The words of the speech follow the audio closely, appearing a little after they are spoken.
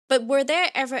But were there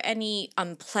ever any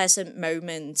unpleasant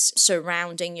moments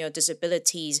surrounding your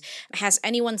disabilities? Has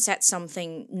anyone said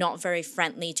something not very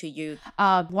friendly to you?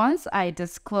 Once I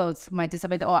disclosed my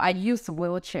disability or I used a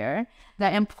wheelchair, the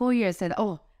employer said,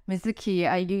 "Oh,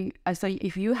 Mizuki, so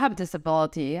if you have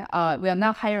disability, we are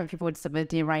not hiring people with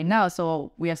disability right now,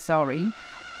 so we are sorry."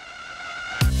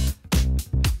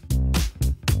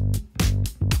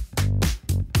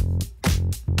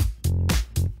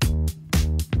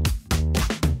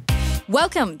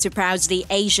 Welcome to Proudly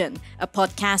Asian, a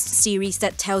podcast series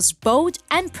that tells bold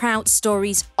and proud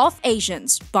stories of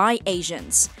Asians by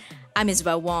Asians. I'm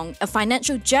Isabel Wong, a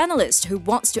financial journalist who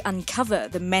wants to uncover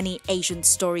the many Asian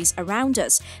stories around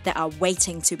us that are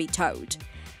waiting to be told.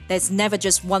 There's never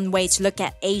just one way to look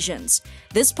at Asians.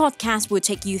 This podcast will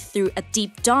take you through a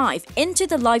deep dive into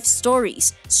the life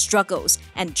stories, struggles,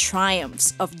 and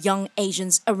triumphs of young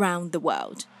Asians around the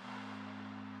world.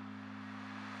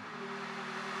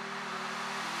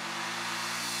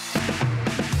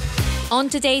 On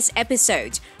today's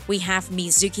episode, we have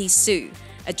Mizuki Hsu,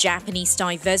 a Japanese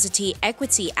diversity,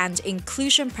 equity, and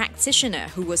inclusion practitioner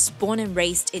who was born and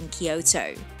raised in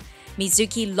Kyoto.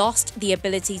 Mizuki lost the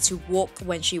ability to walk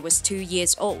when she was 2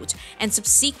 years old and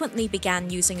subsequently began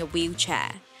using a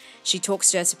wheelchair. She talks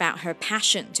to us about her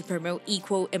passion to promote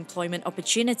equal employment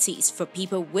opportunities for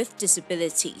people with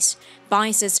disabilities,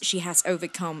 biases she has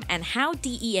overcome, and how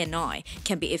DE&I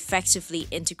can be effectively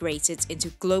integrated into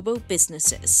global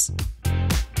businesses.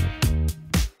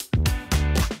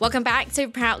 Welcome back to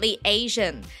Proudly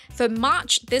Asian. For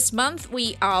March this month,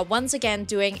 we are once again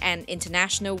doing an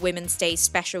International Women's Day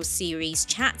special series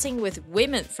chatting with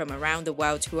women from around the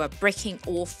world who are breaking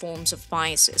all forms of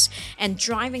biases and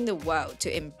driving the world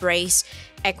to embrace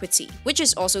equity, which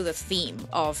is also the theme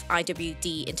of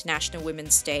IWD International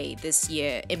Women's Day this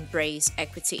year, Embrace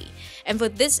Equity. And for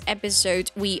this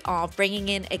episode, we are bringing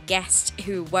in a guest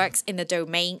who works in the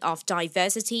domain of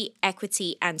diversity,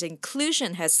 equity, and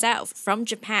inclusion herself from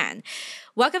Japan.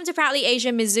 Welcome to Proudly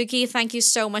Asian, Mizuki. Thank you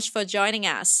so much for joining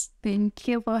us. Thank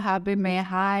you for having me.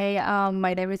 Hi,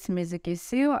 my name is Mizuki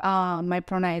Hsu. My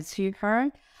pronoun is she, her.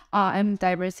 I'm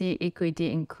diversity,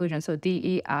 equity, inclusion, so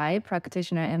DEI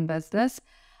practitioner in business.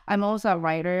 I'm also a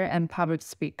writer and public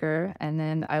speaker. And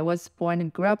then I was born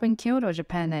and grew up in Kyoto,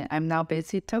 Japan, and I'm now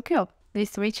based in Tokyo.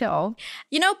 Nice to meet you all.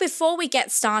 Before we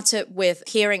get started with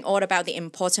hearing all about the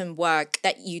important work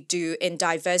that you do in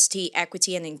diversity,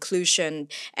 equity, and inclusion,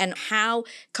 and how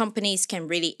companies can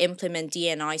really implement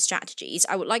D&I strategies,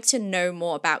 I would like to know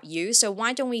more about you. So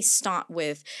why don't we start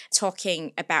with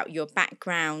talking about your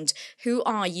background? Who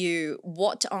are you?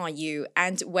 What are you?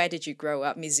 And where did you grow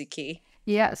up, Mizuki?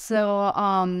 Yeah, so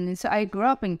I grew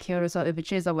up in Kyoto,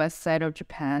 which is the west side of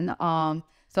Japan.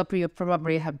 So you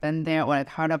probably have been there or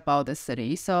heard about the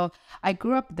city. So I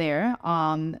grew up there,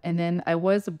 and then I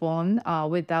was born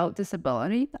without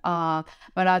disability. But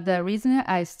the reason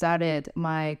I started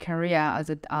my career as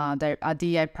a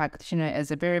DEI practitioner is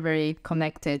very, very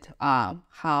connected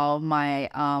how my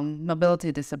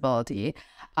mobility disability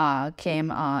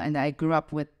came, and I grew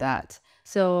up with that.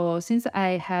 So since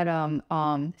I had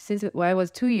since when I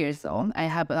was 2 years old, I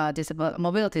have a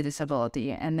mobility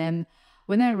disability, and then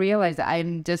when I realized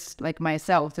I'm just like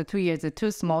myself, the 2 years is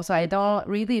too small, so I don't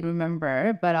really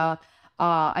remember. But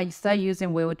I started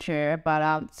using wheelchair.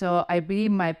 But so I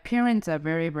believe my parents are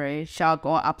very, very shocked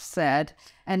or upset.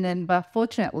 And then, but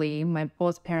fortunately, my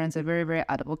both parents are very, very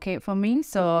advocate for me.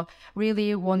 So they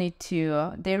really want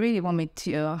me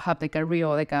to have like a real,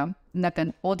 like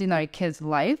an ordinary kid's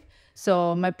life.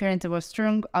 So my parents were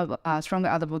strong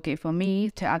advocate for me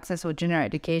to access for general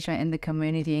education in the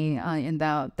community in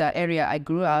the area I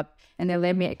grew up, and they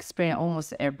let me experience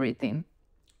almost everything.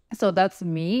 So that's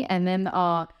me. And then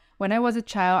when I was a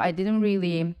child, I didn't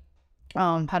really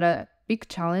had a big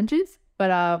challenges,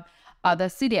 but the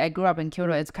city I grew up in,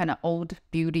 Kyoto, is kind of old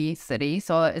beauty city,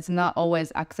 so it's not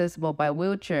always accessible by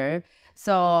wheelchair.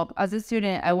 So as a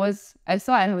student, I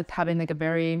thought I was having like a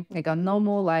very like a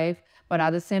normal life. But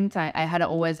at the same time, I had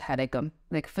always had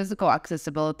like physical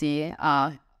accessibility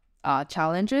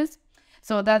challenges.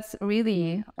 So that's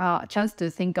really a chance to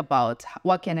think about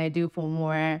what can I do for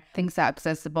more things that are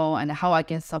accessible and how I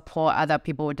can support other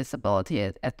people with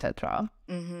disabilities, etc.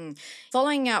 Mm-hmm.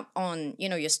 Following up on,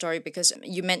 your story, because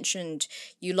you mentioned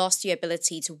you lost your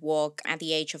ability to walk at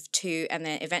the age of 2, and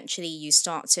then eventually you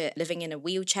started living in a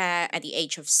wheelchair at the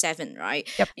age of 7, right?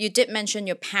 Yep. You did mention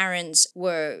your parents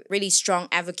were really strong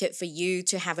advocate for you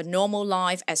to have a normal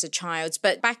life as a child.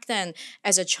 But back then,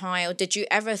 as a child, did you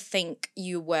ever think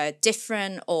you were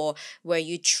different, or were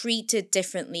you treated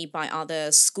differently by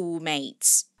other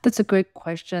schoolmates? That's a great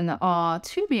question.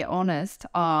 To be honest,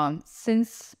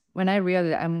 since when I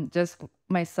realized I'm just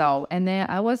myself. And then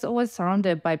I was always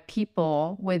surrounded by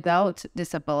people without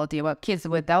disability, well, kids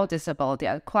without disability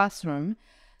at classroom.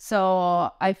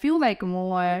 So I feel like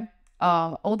more,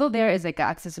 although there is like an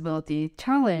accessibility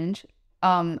challenge,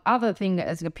 other thing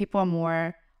is like people are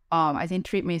more, I think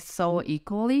treat me so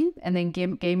equally, and then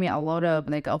gave me a lot of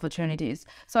like opportunities.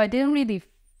 So I didn't really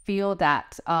feel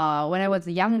that when I was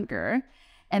younger.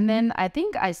 And then I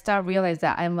think I start realize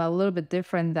that I'm a little bit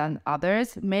different than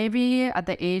others. Maybe at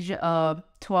the age of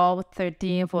 12,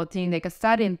 13, 14, like I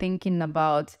started thinking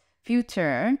about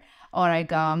future or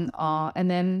like, and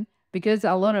then because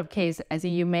a lot of cases, I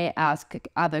think you may ask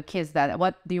other kids that,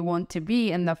 what do you want to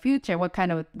be in the future? What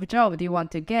kind of job do you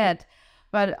want to get?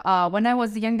 But when I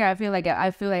was younger, I feel like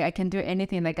I can do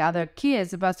anything like other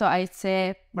kids. But so I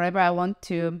say whatever I want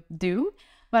to do.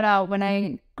 But when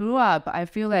I grew up, I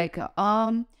feel like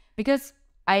because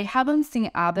I haven't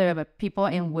seen other people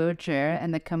in wheelchair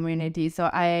in the community, so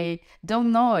I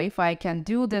don't know if I can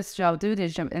do this job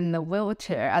in the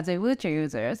wheelchair as a wheelchair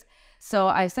users. So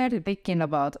I started thinking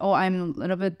about, I'm a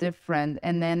little bit different,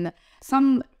 and then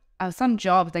some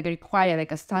jobs that require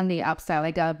like a standing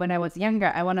upside. Like when I was younger,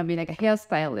 I want to be like a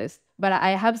hairstylist, but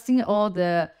I have seen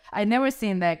I never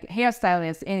seen like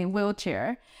hairstylists in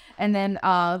wheelchair. And then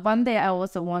one day I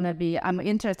also I'm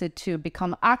interested to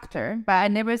become actor, but I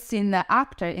never seen the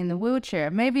actor in the wheelchair.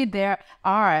 Maybe there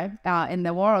are in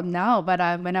the world now, but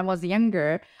when I was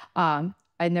younger, I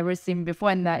never seen before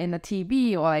in the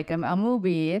TV or like a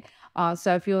movie.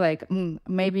 So I feel like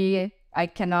maybe I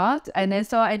cannot. And then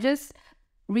so I just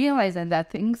realized that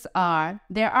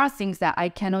there are things that I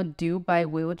cannot do by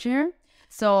wheelchair.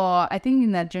 So I think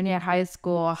in the junior high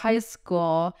school, I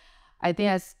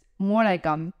think it's more like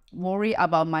worry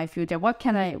about my future. What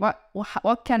can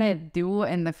I do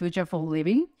in the future for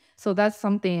living? So that's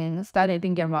something started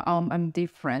thinking about. I'm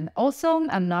different. Also,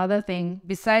 another thing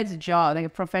besides job, like a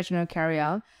professional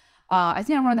career, I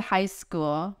think around high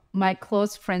school, my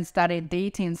close friends started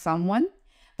dating someone,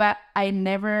 but I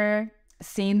never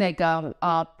seen like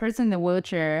a person in a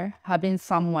wheelchair having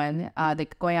someone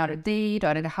like going out a date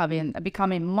or like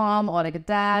becoming mom or like a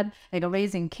dad, like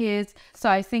raising kids. So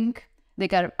I think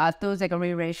like those like a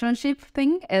relationship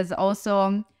thing is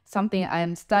also something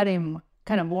I'm starting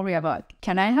kind of worry about.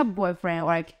 Can I have a boyfriend, or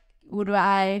like would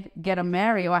I get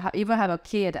married or even have a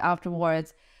kid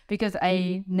afterwards? Because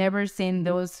I never seen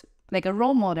those like a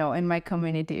role model in my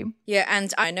community. Yeah,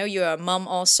 and I know you're a mom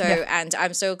also, and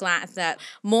I'm so glad that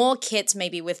more kids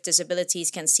maybe with disabilities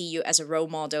can see you as a role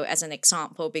model, as an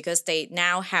example, because they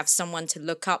now have someone to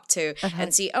look up to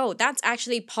and see, that's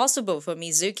actually possible for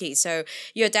Mizuki. So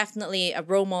you're definitely a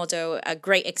role model, a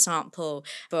great example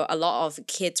for a lot of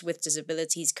kids with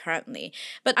disabilities currently.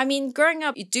 But I mean, growing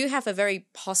up, you do have a very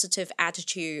positive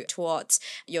attitude towards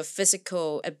your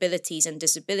physical abilities and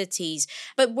disabilities.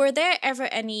 But were there ever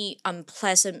any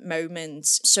unpleasant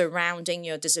moments surrounding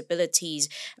your disabilities?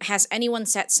 Has anyone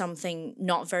said something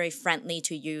not very friendly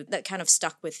to you that kind of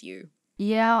stuck with you?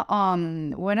 Yeah,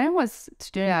 when I was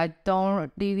student, I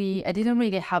didn't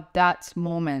really have that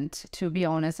moment, to be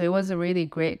honest. It was a really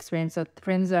great experience. The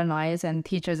friends are nice and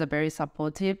teachers are very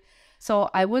supportive.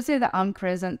 So I would say the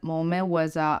unpleasant moment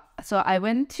was, so I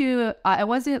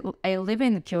live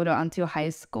in Kyoto until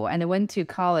high school, and I went to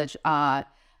college,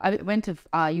 I went to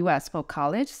US for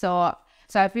college, so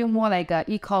I feel more like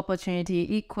equal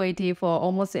opportunity, equity for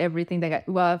almost everything.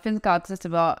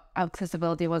 Physical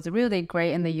accessibility was really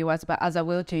great in the US, but as a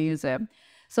wheelchair user.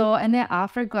 So, and then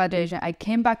after graduation, I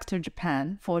came back to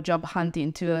Japan for job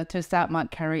hunting to start my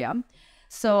career.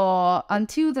 So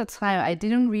until the time, I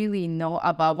didn't really know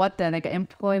about what the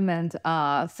employment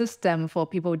system for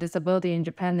people with disability in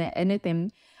Japan and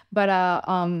anything. But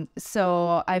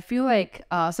so I feel like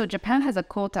so Japan has a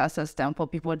quota system for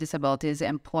people with disabilities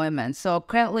employment. So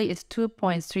currently it's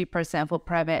 2.3% for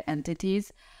private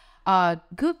entities.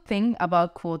 Good thing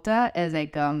about quota is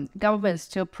like government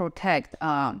still protect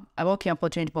a working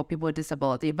opportunity for people with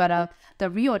disability. But the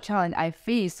real challenge I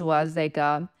faced was like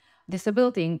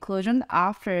disability inclusion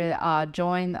after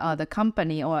join the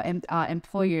company or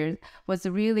employer was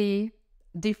a really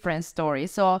different story.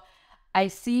 So I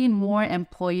see more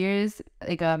employers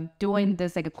like doing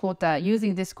this like a quota,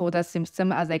 using this quota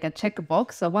system as like a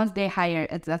checkbox. So once they hire,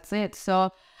 that's it.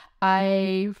 So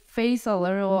I face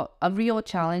a real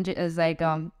challenge is like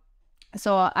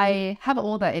so I have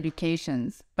all the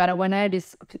educations, but when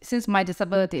since my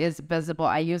disability is visible,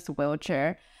 I use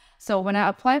wheelchair. So when I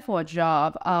apply for a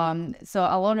job, so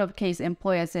a lot of case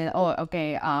employers say,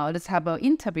 okay, let's have an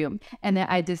interview. And then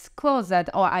I disclose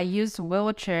that, I use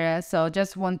wheelchair, so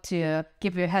just want to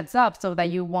give you a heads up so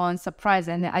that you won't surprise.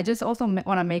 And I just also want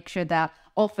to make sure that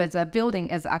office, a building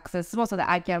is accessible so that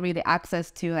I can really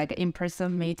access to like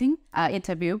in-person meeting,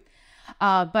 interview.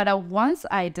 But once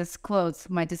I disclosed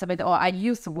my disability or I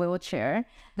use wheelchair,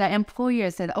 the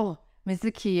employer said, "Oh,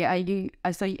 Mizuki,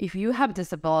 so if you have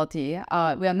disability,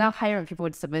 we are not hiring people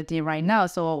with disability right now,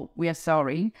 so we are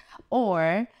sorry."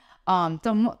 Or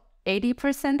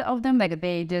 80% of them, like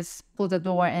they just pull the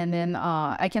door and then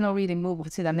I cannot really move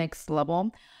to the next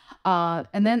level.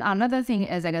 And then another thing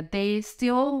is like they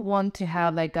still want to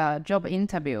have like a job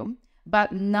interview,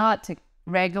 but not a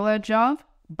regular job,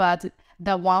 but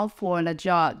the one for the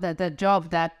job, the job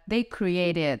that they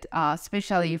created,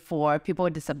 especially for people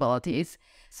with disabilities.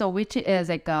 So which is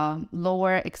like a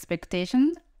lower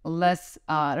expectation, less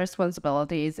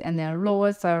responsibilities, and then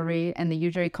lower salary, and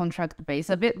usually contract based.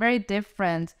 A bit very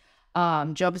different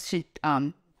job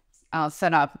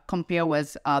setup compared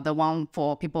with the one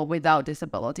for people without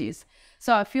disabilities.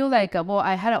 So I feel like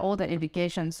I had all the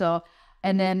education. So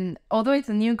and then although it's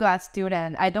a new grad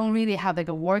student, I don't really have like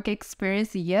a work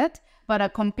experience yet.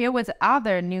 But compared with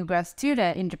other new grad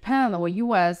student in Japan or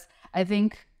US, I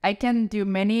think I can do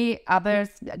many other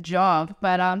jobs,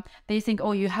 but they think,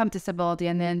 oh, you have disability,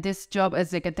 and then this job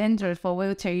is like a dangerous for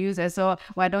wheelchair users. So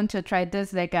why don't you try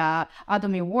this like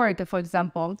admin work, for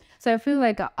example? So I feel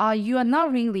like you are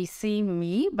not really seeing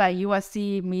me, but you are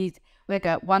seeing me like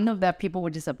one of the people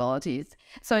with disabilities.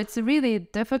 So it's really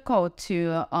difficult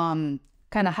to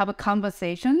kind of have a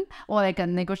conversation or like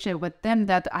negotiate with them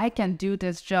that I can do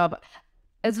this job.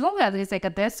 As long as it's like a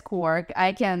desk work,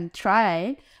 I can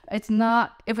try. It's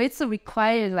not, if it's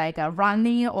required like a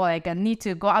running or like a need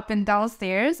to go up and down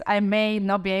stairs, I may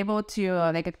not be able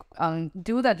to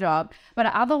do the job. But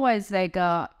otherwise, like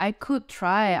I could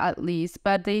try at least.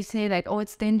 But they say like, oh,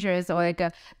 it's dangerous, or like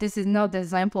this is not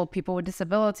designed for people with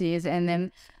disabilities. And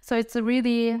then so it's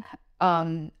really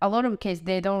a lot of cases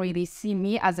they don't really see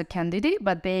me as a candidate,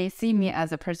 but they see me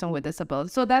as a person with disability.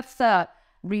 So that's a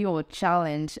real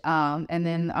challenge and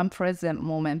then unpresent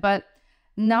moment. But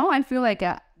now I feel like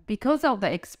because of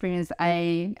the experience,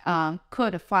 I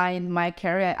could find my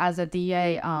career as a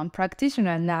DEI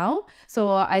practitioner now.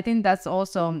 So I think that's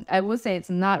also, I would say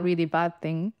it's not really bad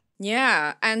thing.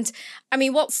 Yeah. And I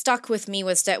mean, what stuck with me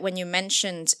was that when you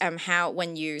mentioned how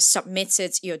when you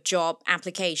submitted your job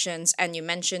applications and you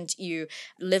mentioned you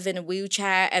live in a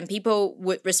wheelchair, and people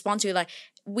would respond to you like,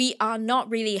 we are not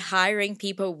really hiring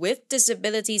people with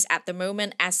disabilities at the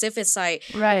moment, as if it's like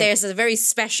there's a very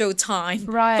special time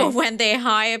for when they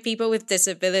hire people with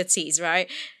disabilities, right?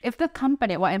 If the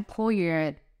company or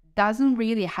employer doesn't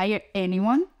really hire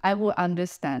anyone, I will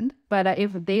understand. But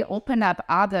if they open up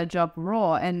other job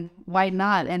role, and why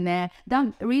not? And then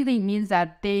that really means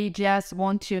that they just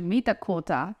want to meet the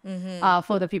quota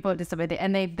for the people with disability.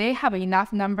 And if they have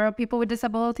enough number of people with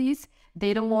disabilities,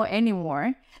 they don't want any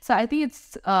more. So I think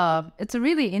it's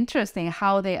really interesting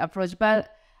how they approach.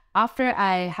 But after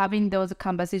I having those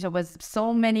conversations with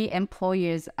so many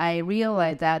employers, I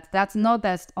realized that that's not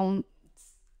that on.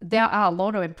 There are a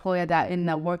lot of employers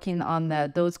that working on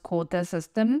those quota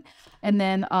system. And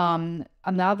then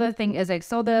another thing is like,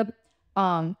 so the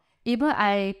even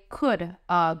I could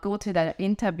go to the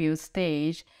interview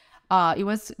stage. It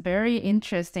was very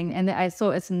interesting, and I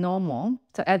saw it's normal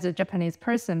to as a Japanese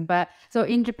person. But so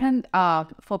in Japan,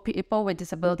 for people with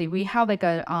disability, we have like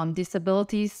a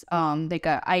disabilities like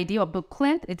a ID or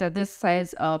booklet. It's this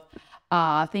size of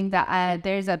thing that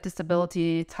there's a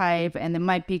disability type and then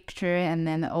my picture and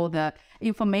then all the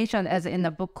information as in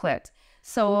the booklet.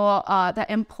 So the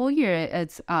employer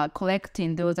is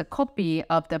collecting those a copy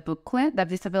of the booklet, the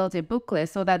disability booklet,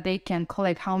 so that they can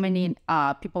collect how many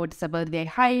people with disability they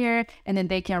hire, and then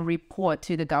they can report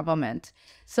to the government.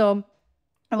 So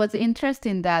it was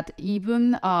interesting that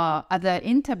even at the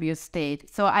interview stage,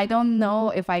 so I don't know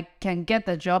if I can get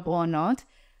the job or not.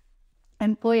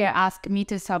 Employer asked me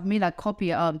to submit a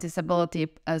copy of disability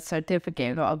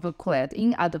certificate or a booklet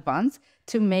in advance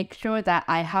to make sure that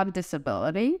I have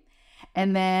disability.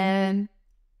 And then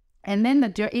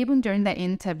even during the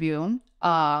interview,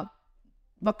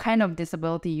 what kind of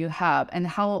disability you have and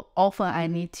how often I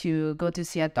need to go to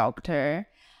see a doctor,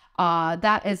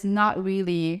 that is not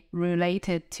really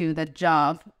related to the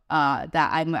job that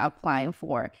I'm applying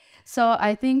for. So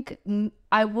I think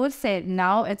I would say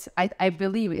now I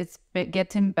believe it's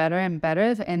getting better and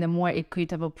better and a more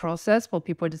equitable process for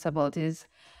people with disabilities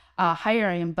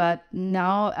hiring. But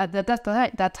now at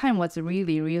that time was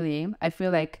really, I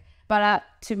feel like, but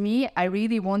to me, I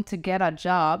really want to get a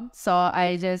job. So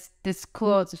I just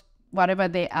disclosed whatever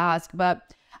they ask.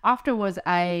 But afterwards,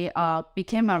 I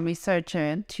became a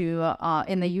researcher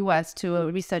in the US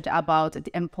to research about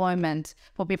the employment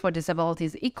for people with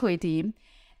disabilities equity.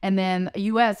 And then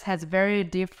US has very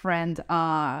different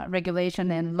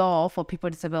regulation and law for people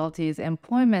with disabilities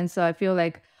employment. So I feel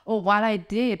like, oh, what I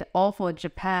did all for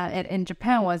Japan and in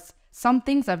Japan was some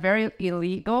things are very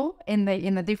illegal in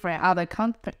the different other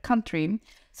country.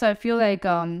 So I feel like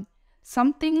I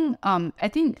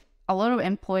think a lot of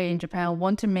employees in Japan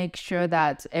want to make sure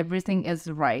that everything is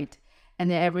right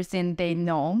and everything they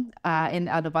know in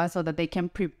advance so that they can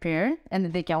prepare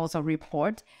and they can also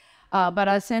report. But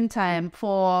at the same time,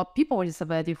 for people with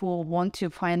disability who want to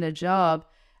find a job,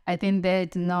 I think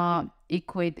that's not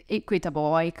equitable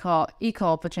or equal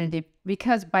opportunity,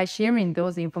 because by sharing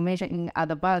those information in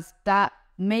advance, that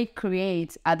may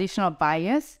create additional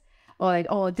bias, or like,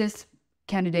 oh, this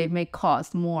candidate may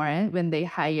cost more when they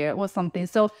hire or something.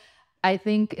 So I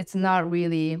think it's not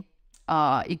really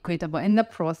equitable in the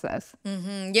process.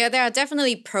 Yeah, there are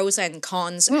definitely pros and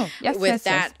cons with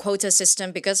that quota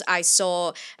system, because I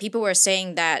saw people were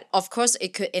saying that, of course,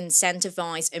 it could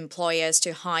incentivize employers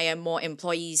to hire more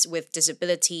employees with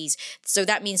disabilities. So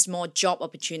that means more job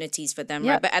opportunities for them,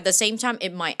 right? But at the same time,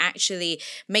 it might actually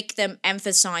make them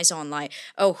emphasize on like,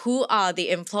 oh, who are the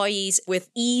employees with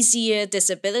easier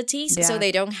disabilities? So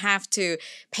they don't have to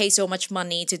pay so much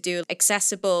money to do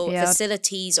accessible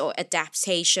facilities or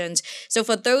adaptations. So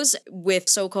for those with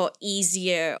so-called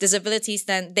easier disabilities,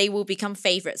 then they will become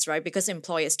favorites, right? Because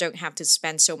employers don't have to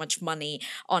spend so much money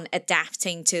on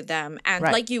adapting to them. And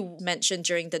like you mentioned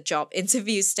during the job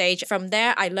interview stage, from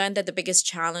there, I learned that the biggest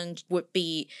challenge would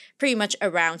be pretty much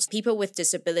around people with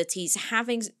disabilities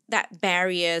having that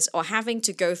barriers or having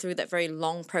to go through that very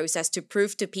long process to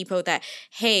prove to people that,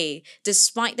 hey,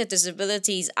 despite the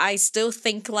disabilities, I still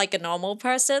think like a normal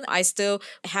person. I still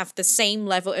have the same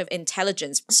level of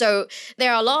intelligence. So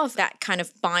there are a lot of that kind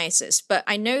of biases, but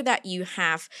I know that you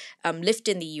have lived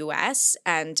in the US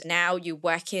and now you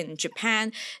work in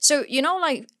Japan. So,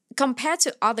 like compared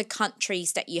to other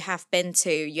countries that you have been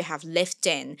to, you have lived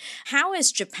in, how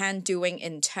is Japan doing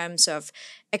in terms of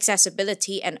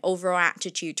accessibility and overall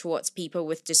attitude towards people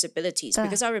with disabilities?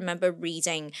 Because I remember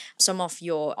reading some of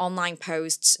your online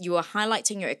posts, you were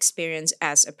highlighting your experience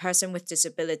as a person with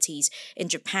disabilities in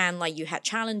Japan, like you had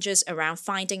challenges around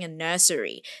finding a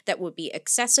nursery that would be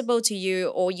accessible to you,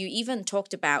 or you even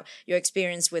talked about your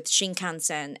experience with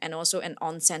Shinkansen and also an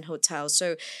onsen hotel.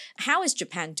 So how is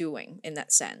Japan doing in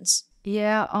that sense?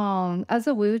 Yeah, as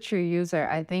a wheelchair user,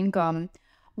 I think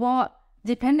well,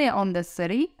 depending on the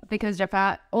city, because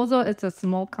Japan, although it's a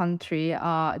small country,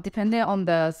 depending on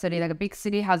the city, like a big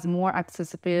city has more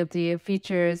accessibility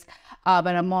features,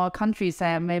 but a more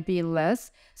countryside maybe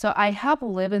less. So I have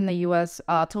lived in the US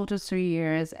total 3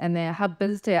 years, and then have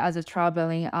visited as a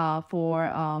traveling for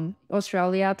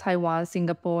Australia, Taiwan,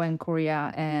 Singapore, and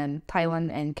Korea, and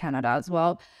Thailand and Canada as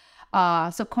well.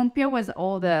 So compare with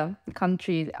all the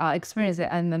countries experiences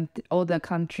and then all the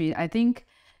countries, I think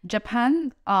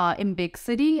Japan in big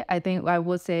city, I think I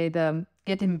would say the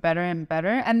getting better and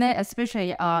better. And then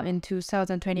especially in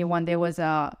 2021, there was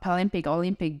a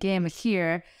Olympic game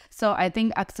here. So I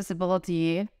think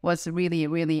accessibility was really,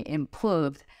 really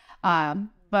improved.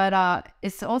 But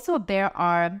it's also, there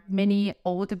are many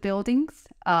old buildings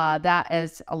that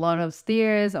is a lot of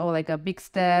stairs or like a big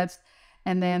steps.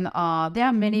 And then there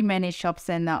are many, many shops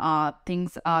and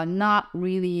things are not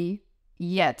really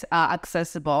yet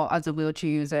accessible as a wheelchair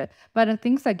user. But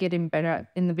things are getting better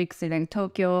in the big city like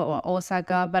Tokyo or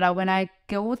Osaka. But when I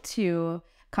go to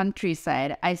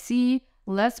countryside, I see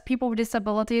less people with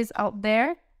disabilities out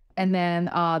there. And then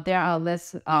there are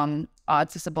less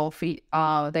accessible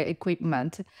the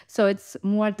equipment. So it's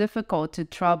more difficult to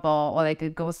travel or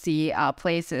like go see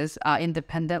places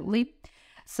independently.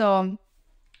 So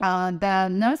the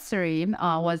nursery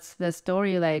was the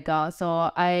story like,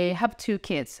 so I have 2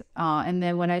 kids. And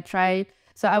then when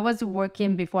so I was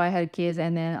working before I had kids,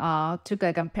 and then took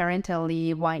like a parental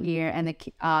leave 1 year. And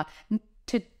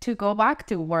to go back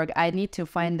to work, I need to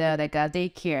find like a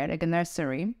daycare, like a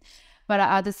nursery. But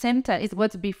at the same time, it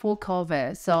was before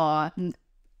COVID. So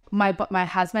my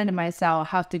husband and myself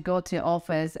have to go to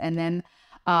office. And then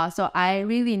so I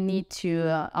really need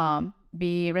to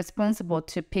be responsible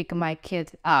to pick my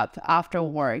kid up after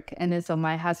work, and then so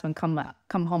my husband come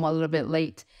home a little bit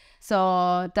late.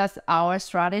 So that's our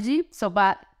strategy. So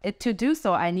but to do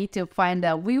so, I need to find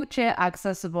a wheelchair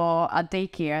accessible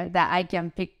daycare that I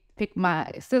can pick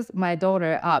my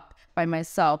daughter up by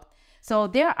myself. So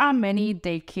there are many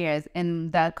daycares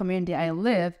in the community I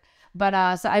live,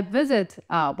 but so I visit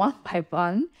one by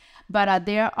one. But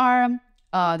there are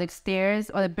the stairs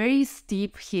or the very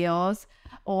steep hills,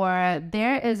 or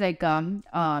there is like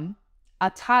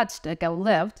attached like a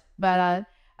lift, but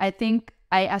I think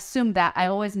I assume that I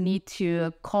always need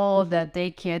to call the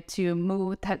daycare to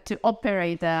move to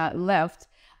operate the lift.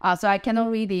 So I cannot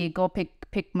really go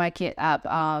pick my kid up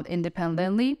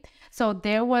independently. So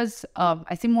there was,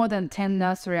 I think, more than 10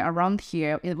 nursery around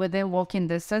here within walking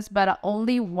distance, but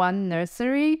only one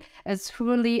nursery is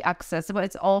fully accessible.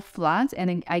 It's all flat,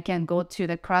 and I can go to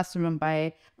the classroom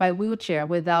by wheelchair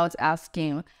without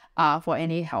asking for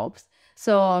any help.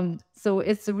 So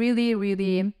it's really,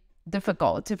 really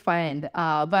difficult to find.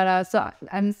 So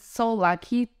I'm so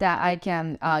lucky that I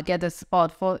can get a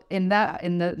spot in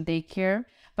the daycare.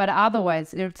 But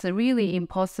otherwise, it's really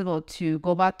impossible to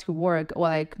go back to work, or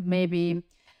like maybe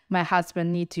my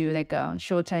husband need to like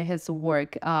shorten his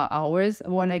work hours,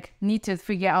 or like need to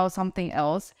figure out something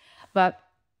else. But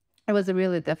it was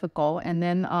really difficult. And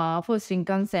then for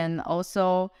Shinkansen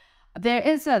also, there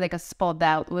is like a spot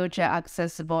that wheelchair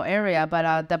accessible area,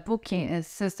 but the booking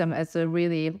system is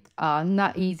really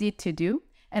not easy to do.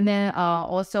 And then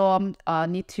also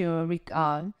need to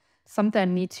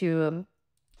sometimes need to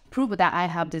prove that I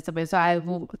have disability.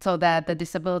 So that the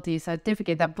disability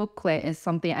certificate, that booklet is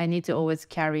something I need to always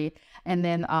carry. And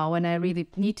then when I really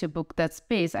need to book that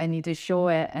space, I need to show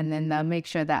it and then make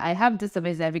sure that I have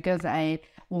disability because I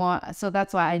want. So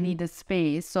that's why I need the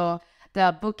space. So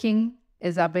the booking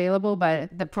is available, but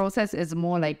the process is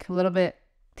more like a little bit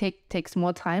takes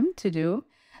more time to do.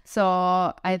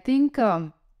 So I think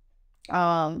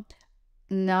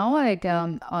now like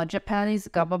Japanese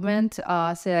government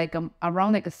say like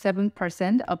around like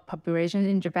 7% of population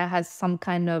in Japan has some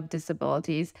kind of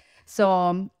disabilities.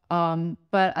 So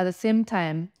but at the same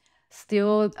time,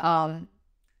 still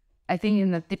I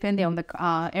think depending on the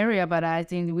area, but I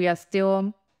think we are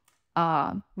still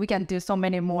we can do so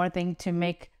many more things to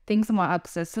make things more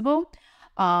accessible.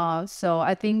 So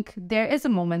I think there is a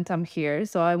momentum here.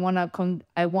 So I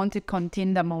want to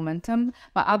continue the momentum,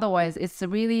 but otherwise it's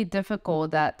really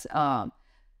difficult that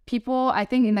people, I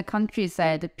think in the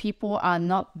countryside, people are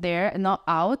not there, not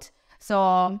out.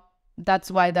 So that's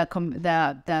why the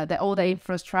all the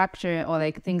infrastructure or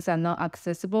like things are not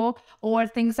accessible, or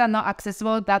things are not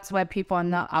accessible. That's why people are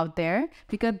not out there,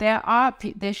 because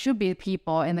there should be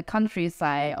people in the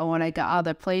countryside or like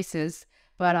other places.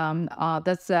 But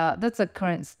that's a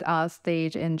current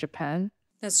stage in Japan.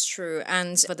 That's true.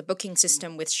 And for the booking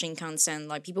system with Shinkansen,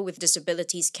 like people with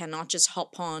disabilities cannot just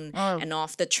hop on and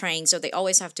off the train. So they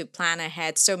always have to plan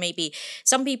ahead. So maybe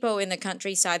some people in the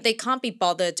countryside, they can't be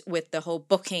bothered with the whole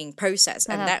booking process.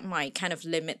 And that might kind of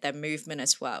limit their movement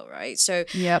as well, right? So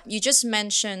you just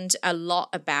mentioned a lot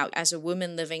about, as a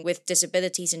woman living with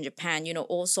disabilities in Japan, you know,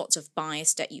 all sorts of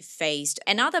bias that you faced.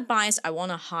 Another bias I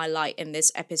want to highlight in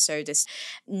this episode is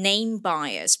name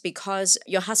bias, because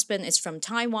your husband is from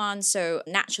Taiwan. So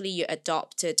naturally you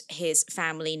adopted his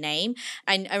family name.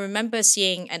 And I remember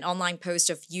seeing an online post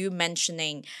of you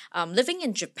mentioning living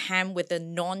in Japan with a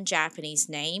non-Japanese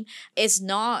name is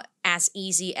not as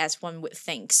easy as one would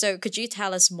think. So could you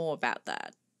tell us more about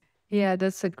that? Yeah,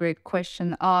 that's a great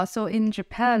question. So in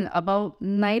Japan, about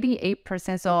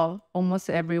 98%, so almost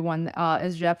everyone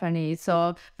is Japanese.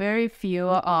 So very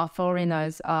few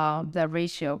foreigners, the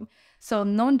ratio. So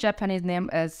non-Japanese name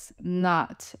is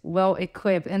not well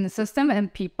equipped in the system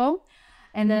and people.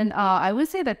 And then I would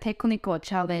say the technical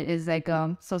challenge is like,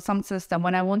 so some system,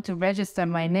 when I want to register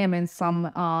my name in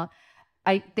some,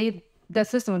 the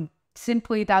system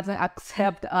simply doesn't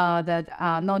accept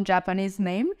the non-Japanese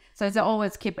name. So it's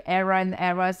always keep error and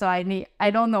error. So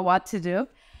I don't know what to do.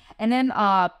 And then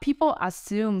people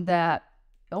assume that,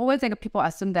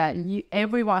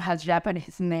 everyone has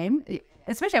Japanese name.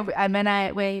 Especially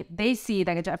when they see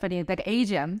like a Japanese, like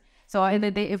Asian, so and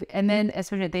then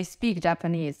especially they speak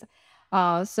Japanese.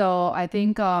 So I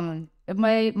think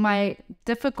my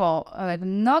difficult,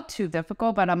 not too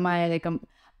difficult, but my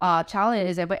challenge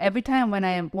is that every time when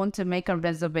I want to make a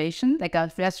reservation, like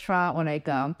a restaurant or like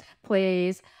a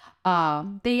place,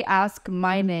 they ask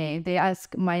my name,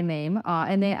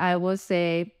 and then I will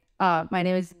say, my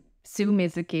name is Hsu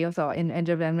Mizuki. So in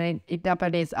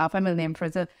Japanese family name for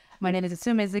the. My name is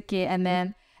Hsu Mizuki, and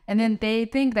then they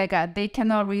think like they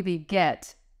cannot really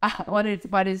get what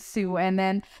is Hsu, and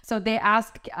then so they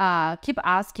keep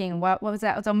asking what was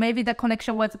that. So maybe the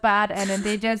connection was bad, and then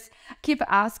they just keep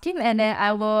asking, and then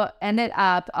I will end it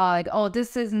up like, oh,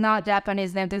 this is not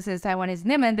Japanese name, this is Taiwanese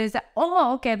name, and they say,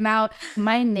 oh, okay, now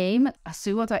my name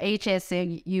Hsu, or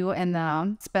HSU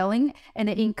and spelling, and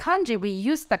in kanji we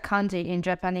use the kanji in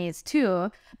Japanese too,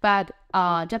 but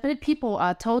Japanese people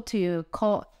are told to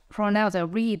pronounce or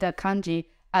read the kanji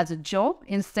as Joe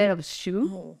instead of Shu.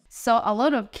 Oh. So a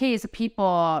lot of case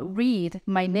people read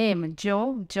my name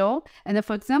Joe, and then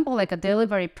for example, like a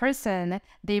delivery person,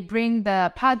 they bring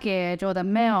the package or the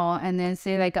mail and then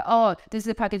say like, oh, this is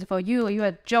a package for you. You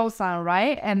are Joe-san,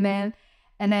 right?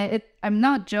 I'm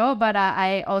not Joe, but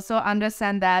I also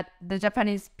understand that the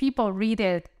Japanese people read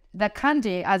it the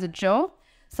kanji as Joe.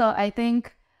 So I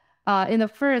think in the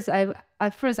first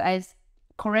I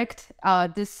correct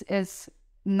this is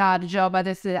not Joe, but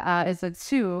this is a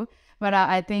Shu. But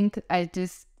I think I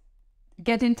just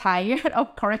getting tired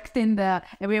of correcting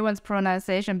everyone's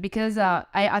pronunciation, because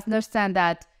I understand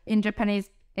that in Japanese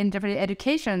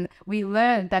education we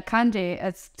learn that kanji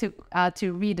is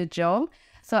to read Joe.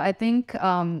 So I think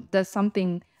there's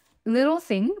something little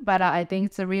thing, but I think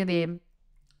it's really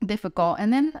difficult.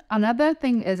 And then another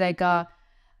thing is like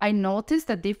I noticed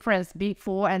the difference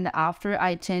before and after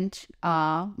I changed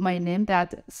my name,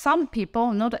 that some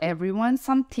people, not everyone,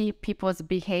 some people's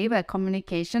behavior,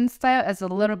 communication style is a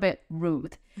little bit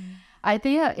rude. I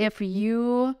think if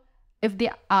you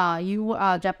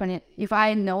are Japanese, if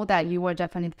I know that you are a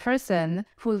Japanese person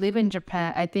who live in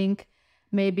Japan, I think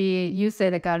maybe you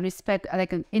say like a respect,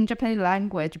 like in Japanese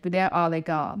language, but there are like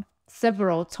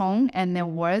several tone and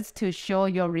then words to show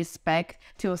your respect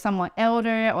to someone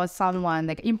elder or someone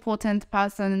like important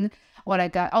person, or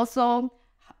like also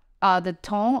the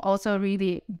tone also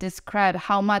really describe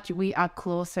how much we are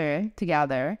closer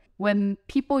together. When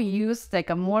people use like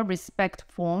a more respect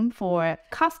form for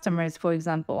customers, for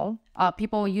example,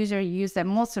 people usually use the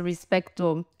most respect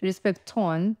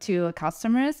tone to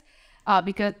customers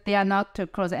because they are not too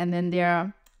close, and then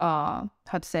their how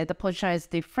to say, the position is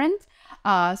different.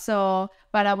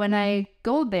 But when I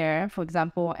go there, for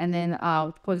example, and then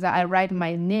for example, I write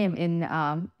my name in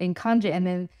kanji, and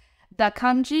then the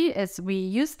kanji is, we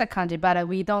use the kanji, but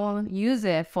we don't use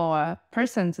it for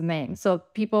person's name. So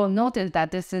people notice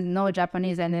that this is no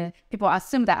Japanese, and then people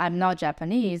assume that I'm not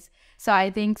Japanese. So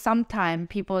I think sometimes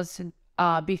people's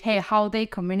behave, how they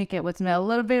communicate with me a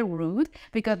little bit rude,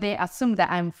 because they assume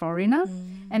that I'm foreigner.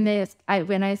 And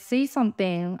when I say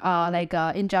something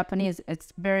in Japanese,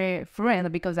 it's very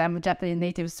fluent because I'm a Japanese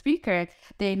native speaker.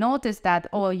 They notice that,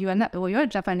 oh, you're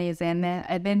Japanese, and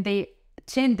then they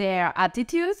change their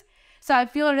attitudes. So I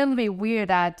feel a little bit weird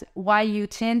that why you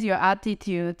change your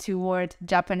attitude toward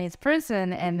Japanese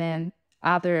person and then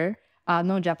other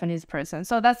non-Japanese person.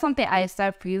 So that's something I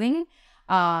start feeling.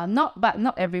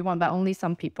 Not everyone, but only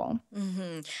some people.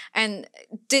 And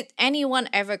did anyone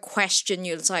ever question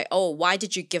you? It's like, oh, why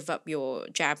did you give up your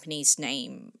Japanese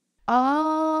name?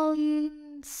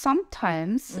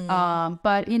 Sometimes.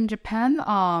 But in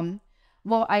Japan,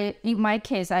 well, in my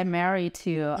case, I married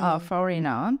to a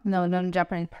foreigner, no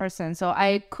non-Japanese person, so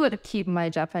I could keep my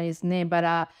Japanese name. But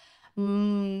I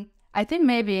think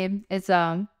maybe it's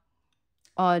a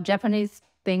Japanese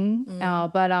thing.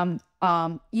 But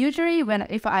usually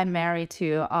if I'm married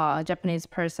to a Japanese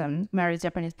person,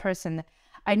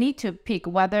 I need to pick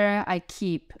whether I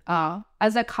keep,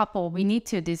 as a couple, we need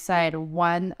to decide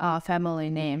one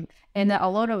family name. In a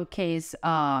lot of cases,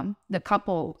 a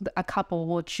couple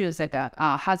will choose like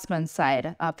a husband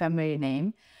side family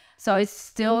name. So it's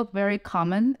still very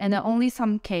common, and then only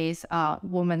some case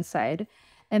woman side.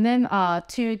 And then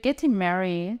to getting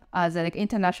married as like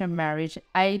international marriage,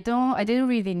 I didn't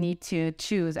really need to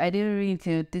choose. I didn't really need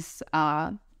to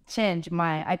change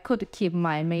I could keep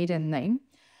my maiden name,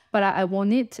 but I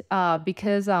wanted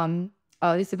because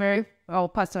it's a very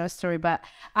personal story. But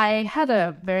I had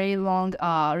a very long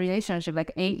relationship,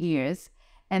 like 8 years,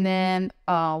 and then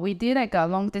we did like a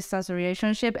long distance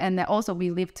relationship, and then also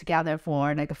we lived together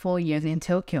for like 4 years in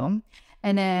Tokyo.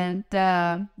 And then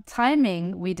the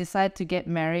timing we decided to get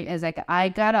married is like I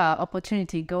got an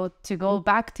opportunity to go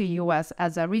back to US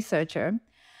as a researcher.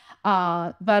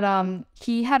 But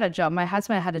he had a job. My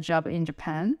husband had a job in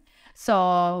Japan,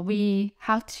 so we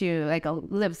have to like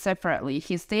live separately.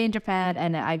 He stayed in Japan,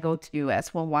 and then I go to US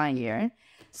for 1 year.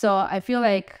 So I feel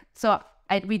like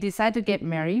we decided to get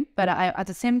married, but at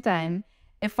the same time,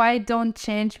 if I don't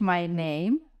change my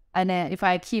name, and then if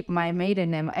I keep my maiden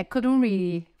name, I couldn't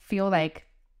really feel like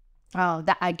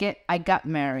that I got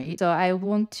married. So I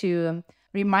want to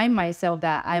remind myself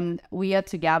that we are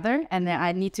together, and then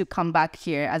I need to come back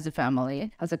here as a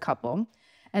family, as a couple.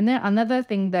 And then another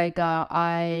thing, like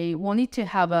I wanted to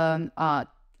have a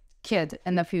kid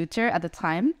in the future at the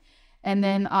time. And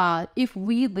then if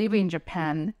we live in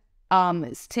Japan,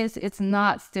 since it's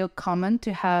not still common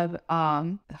to have,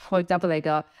 for example, like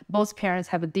both parents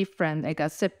have a different, like a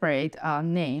separate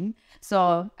name.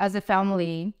 So as a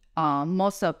family,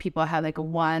 most of people have like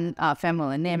one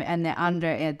family name, and then under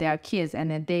it their kids,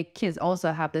 and then their kids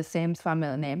also have the same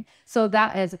family name. So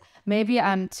that is, maybe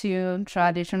I'm too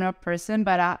traditional person,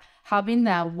 but having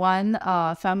that one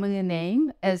family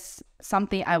name is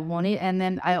something I wanted. And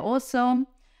then I also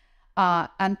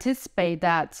anticipate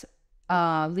that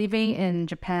living in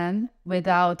Japan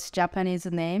without Japanese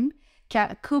name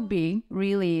could be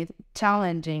really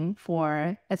challenging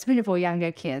for, especially for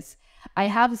younger kids. I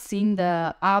have seen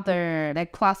the other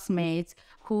like classmates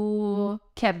who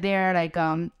kept their like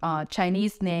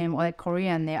Chinese name or like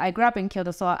Korean name. I grew up in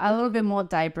Kyoto, so a little bit more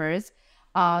diverse.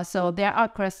 So there are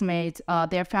classmates,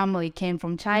 their family came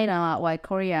from China or like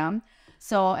Korea.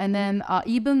 So and then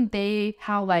even they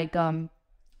have like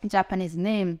Japanese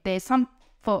name.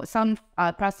 For some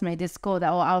classmates, they school that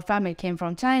our family came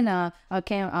from China.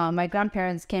 My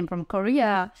grandparents came from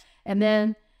Korea, and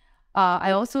then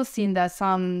I also seen that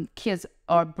some kids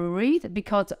are bullied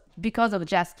because of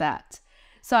just that.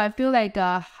 So I feel like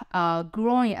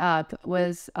growing up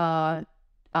with a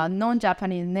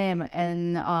non-Japanese name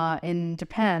and in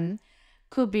Japan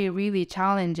could be really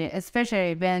challenging,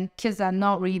 especially when kids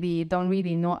don't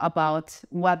really know about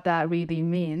what that really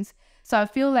means. So I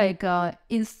feel like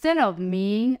instead of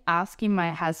me asking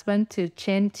my husband to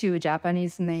change to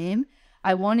Japanese name,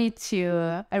 I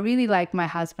really like my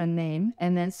husband's name.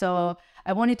 And then so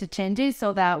I wanted to change it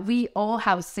so that we all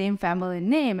have same family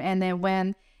name. And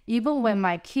then even when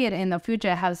my kid in the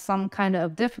future has some kind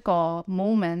of difficult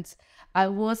moments, I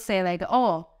will say like,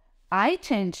 oh, I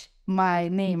changed my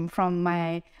name from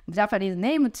my Japanese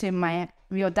name to my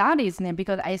real daddy's name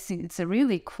because I think it's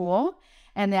really cool.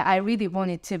 And then I really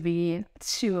want it to be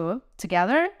two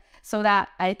together. So that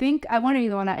I think I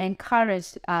really want to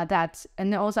encourage that.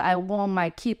 And also I want my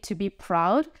kid to be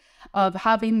proud of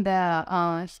having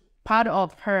the part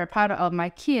of my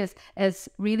kids is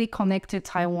really connected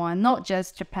to Taiwan, not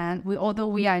just Japan. Although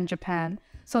we are in Japan.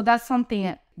 So that's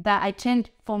something that I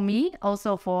changed for me,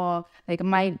 also for like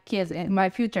my kids and my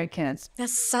future kids.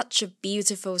 That's such a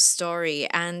beautiful story.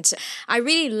 And I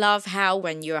really love how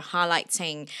when you're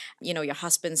highlighting, your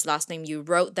husband's last name, you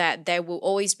wrote that there will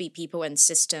always be people and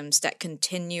systems that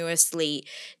continuously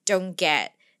don't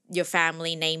get your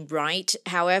family name right.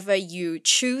 However, you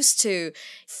choose to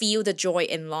feel the joy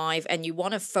in life and you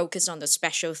want to focus on the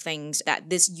special things that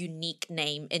this unique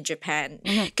name in Japan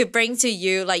could bring to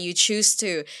you. Like you choose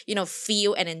to,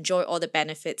 feel and enjoy all the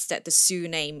benefits that the Hsu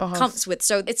name comes with.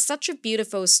 So it's such a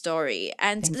beautiful story.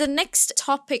 And the next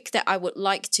topic that I would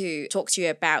like to talk to you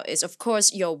about is, of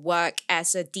course, your work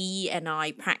as a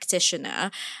DEI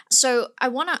practitioner. So I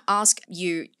want to ask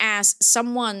you, as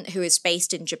someone who is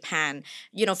based in Japan,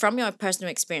 from your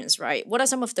personal experience, right? What are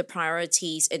some of the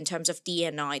priorities in terms of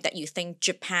D&I that you think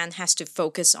Japan has to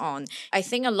focus on? I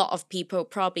think a lot of people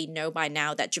probably know by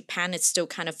now that Japan is still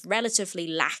kind of relatively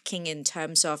lacking in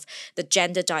terms of the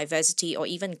gender diversity or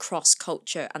even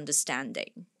cross-culture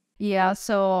understanding. Yeah,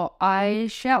 so I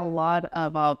share a lot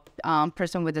about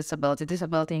person with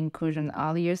disability inclusion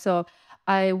earlier. So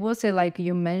I will say, like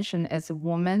you mentioned, as a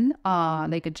woman,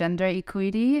 like gender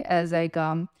equity as like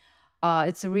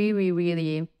it's really,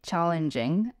 really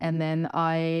challenging. And then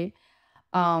I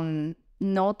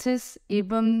notice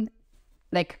even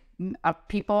like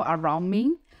people around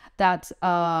me that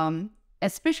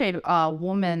especially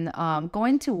women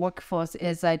going to workforce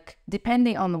is like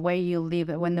depending on where you live,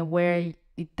 where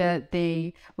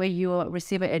you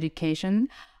receive education.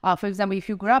 For example, if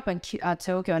you grew up in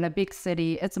Tokyo, in a big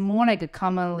city, it's more like a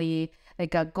commonly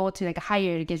go to like a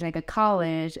higher education, like a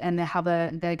college, and they have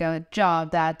a job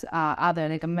that other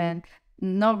like men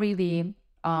not really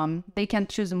they can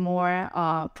choose more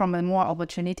from more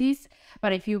opportunities.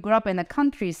 But if you grew up in the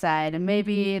countryside,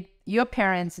 maybe your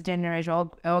parents'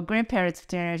 generation or grandparents'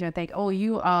 generation think, oh,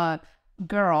 you are a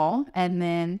girl, and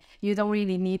then you don't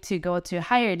really need to go to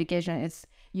higher education. It's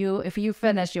if you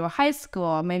finish your high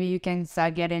school, maybe you can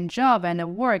start getting job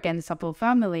and work and support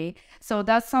family. So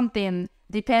that's something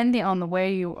depending on where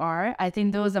you are. I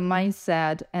think those are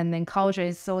mindset and then culture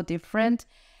is so different.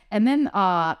 And then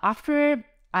after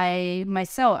I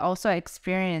myself also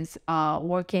experienced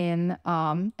working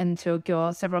in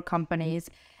Tokyo, several companies.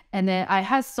 And then I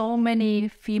had so many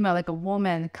female, like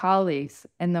woman colleagues.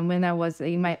 And then when I was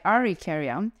in my early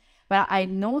career, but I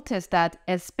noticed that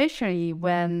especially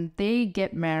when they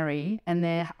get married and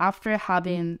then after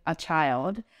having a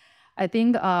child, I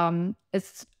think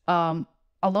it's a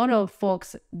lot of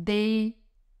folks, they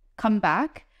come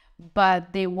back,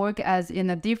 but they work as in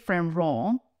a different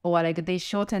role, or like they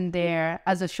shorten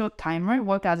as a short timer,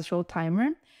 work as a short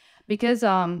timer. Because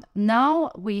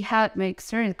now we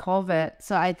experienced COVID,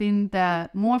 so I think the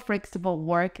more flexible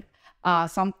work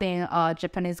something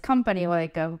Japanese company or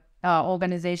like a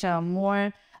organization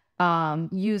more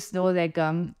use those like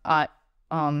how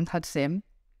to say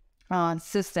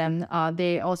system.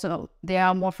 They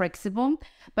are more flexible.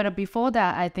 But before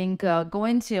that, I think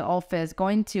going to office,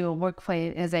 going to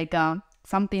workplace is like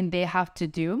something they have to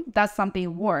do. That's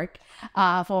something work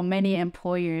for many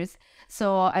employers.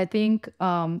 So I think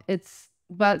so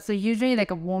usually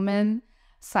like a woman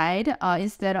side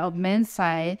instead of men's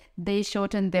side, they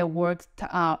shorten their work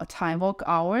work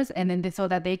hours, and then so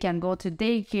that they can go to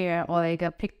daycare or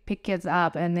like pick kids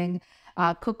up and then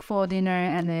cook for dinner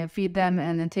and then feed them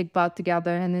and then take bath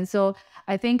together. And then so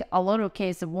I think a lot of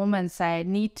cases, the women's side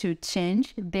need to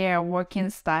change their working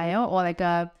style or like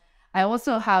I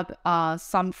also have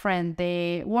some friends,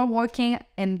 they were working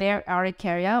in their area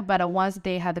career, but once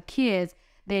they had kids,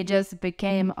 they just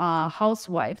became a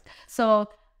housewife. So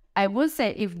I would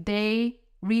say if they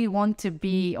really want to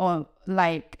be, or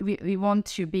like we want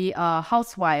to be a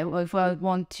housewife, or if we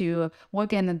want to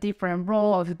work in a different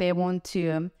role, or if they want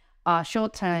to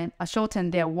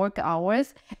shorten their work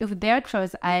hours, if their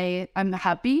choice, I'm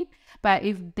happy. But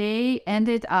if they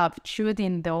ended up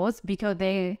choosing those because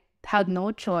they had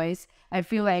no choice, I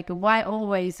feel like why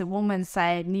always the woman's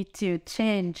side need to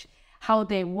change how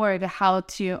they work, how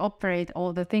to operate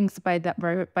all the things by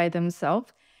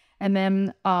themselves. And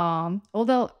then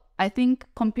although I think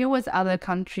compared with other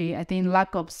country, I think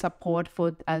lack of support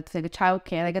for like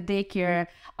childcare, like a daycare,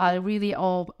 really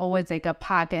always like a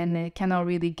pack and they cannot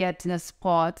really get to the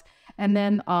spot. And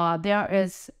then there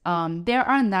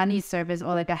are nanny service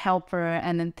or like a helper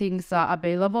and then things are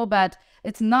available, but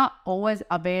it's not always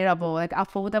available, like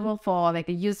affordable for like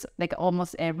use like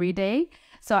almost every day.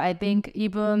 So I think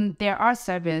even there are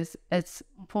service, it's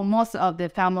for most of the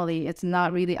family, it's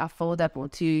not really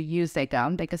affordable to use like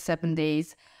a 7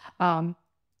 days,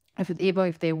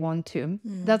 if they want to.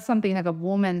 That's something like a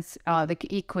woman's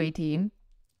like equity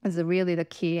is really the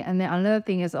key. And then another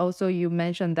thing is also you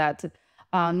mentioned that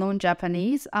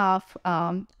non-Japanese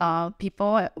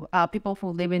people who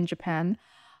live in Japan.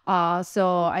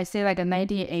 So I say like a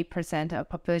 98% of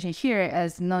population here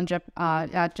is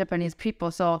non-Japanese people.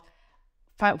 So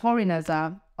foreigners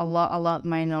are a lot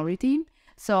minority.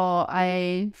 So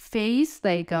I face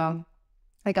like a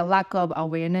lack of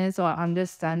awareness or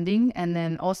understanding, and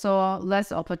then also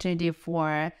less opportunity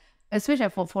especially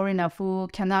for foreigners who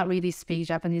cannot really speak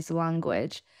Japanese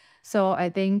language. So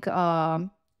I think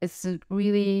it's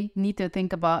really need to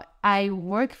think about. I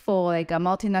work for like a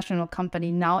multinational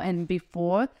company now and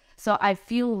before, so I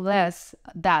feel less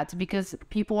that because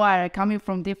people are coming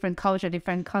from different culture,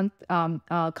 different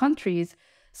countries.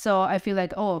 So I feel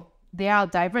like, oh, they are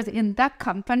diverse in that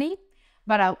company.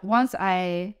 But once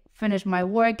I finish my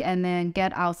work and then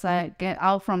get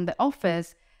out from the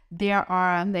office, there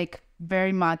are like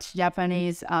very much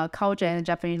Japanese culture and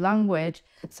Japanese language.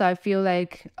 So I feel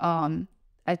like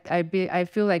I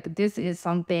feel like this is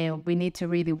something we need to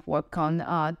really work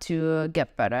on to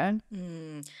get better.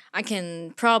 I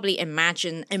can probably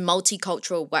imagine in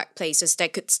multicultural workplaces, there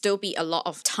could still be a lot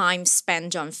of time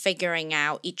spent on figuring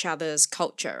out each other's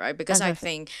culture, right? Because I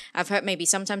think I've heard maybe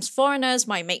sometimes foreigners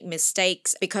might make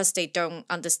mistakes because they don't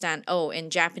understand, oh, in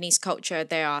Japanese culture,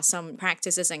 there are some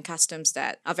practices and customs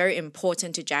that are very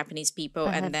important to Japanese people.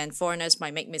 And then foreigners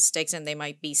might make mistakes and they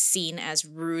might be seen as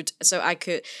rude. So I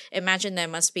could imagine there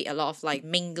must be a lot of like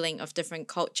mingling of different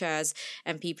cultures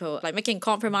and people like making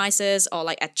compromises or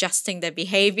like adjusting their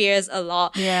behaviors a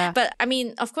lot. Yeah. But I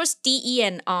mean, of course,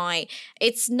 DE&I,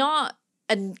 it's not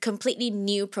a completely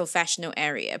new professional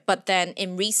area, but then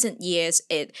in recent years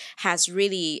it has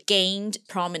really gained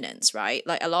prominence, right?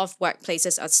 Like a lot of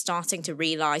workplaces are starting to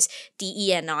realize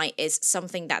DE&I is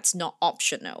something that's not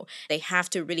optional. They have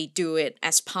to really do it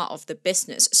as part of the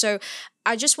business. So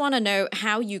I just want to know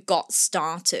how you got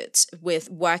started with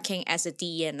working as a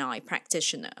DE&I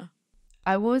practitioner.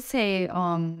 I would say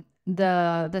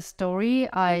the story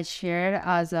I shared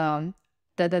as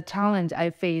the challenge I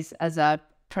faced as a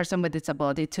person with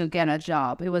disability to get a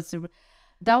job.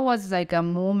 That was like a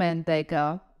moment like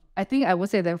I think I would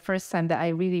say the first time that I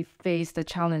really faced the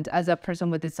challenge as a person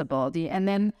with disability. And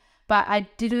then but I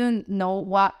didn't know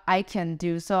what I can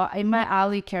do. So in my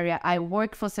early career, I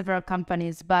worked for several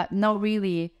companies, but not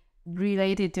really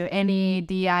related to any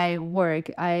DI work.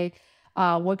 I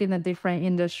work in a different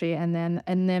industry, and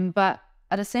then but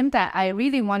at the same time, I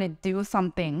really want to do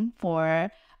something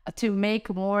to make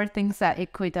more things that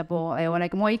equitable, or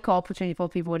like more equal opportunity for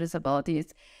people with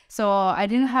disabilities. So I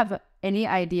didn't have any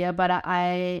idea, but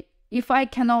if I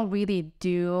cannot really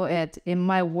do it in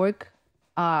my work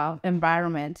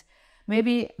environment,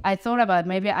 maybe I thought about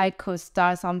maybe I could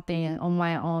start something on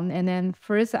my own. And then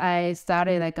first I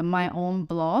started like my own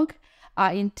blog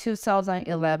in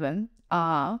 2011.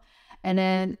 And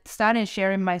then started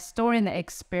sharing my story and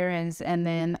experience, and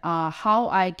then how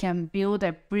I can build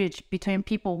a bridge between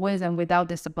people with and without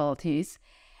disabilities.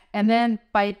 And then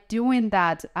by doing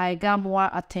that, I got more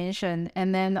attention.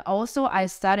 And then also I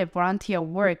started volunteer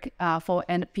work for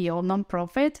NPO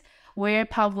nonprofit, where I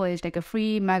published like a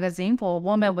free magazine for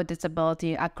women with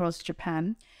disability across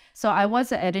Japan. So I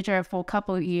was an editor for a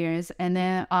couple of years, and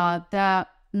then the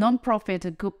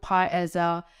nonprofit good part is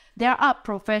there are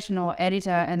professional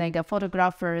editor and like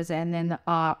photographers, and then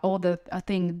all the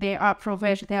thing they are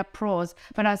professional, they are pros,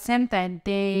 but at the same time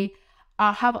they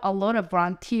have a lot of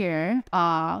volunteer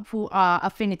who are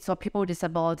affinities for people with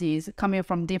disabilities coming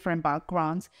from different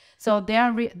backgrounds. So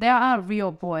there are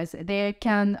real voice. They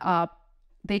can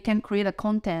create a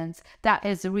content that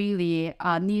is really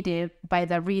needed by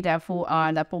the reader who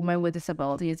are the women with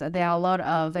disabilities. There are a lot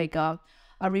of like a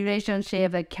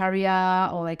relationship, like career,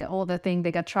 or like all the things,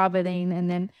 like traveling. And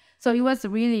then so it was a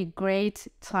really great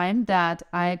time that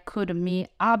I could meet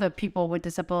other people with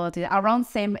disabilities around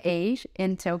same age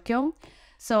in Tokyo.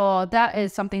 So that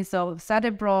is something. So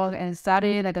started blog and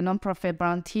started like a nonprofit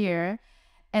volunteer.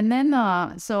 And then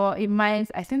so in my,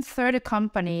 I think, third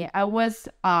company, I was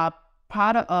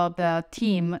part of the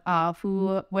team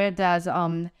where does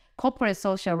corporate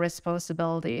social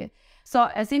responsibility. So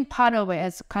I think part of it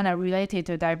is kind of related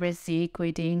to diversity,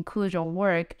 equity, inclusion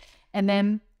work. And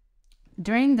then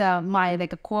during my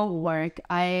like core work,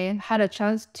 I had a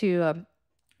chance to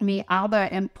meet other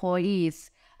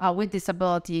employees with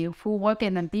disability who work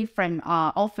in different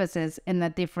offices in the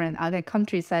different other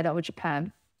countryside of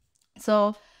Japan.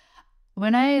 So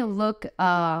when I look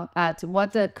at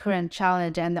what the current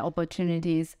challenge and the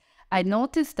opportunities, I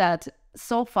noticed that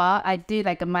so far I did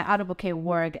like my advocate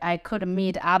work. I could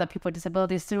meet other people with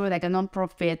disabilities through like a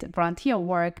nonprofit volunteer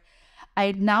work.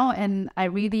 I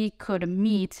really could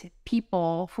meet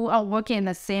people who are working in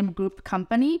the same group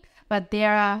company, but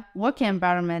their working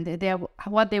environment,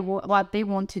 what they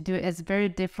want to do is very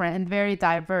different and very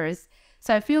diverse.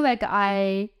 So I feel like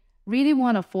I really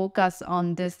want to focus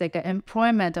on this like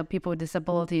employment of people with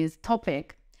disabilities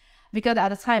topic, because at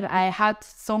the time I had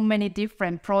so many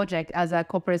different projects as a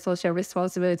corporate social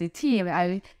responsibility team.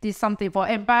 I did something for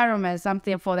environment,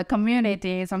 something for the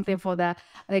community, something for the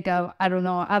I don't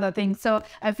know, other things. So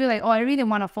I feel like, I really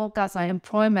want to focus on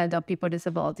employment of people with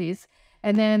disabilities.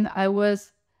 And then I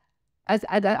was, at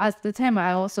the time,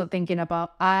 I also thinking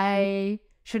about,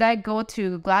 should I go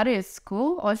to graduate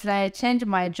school, or should I change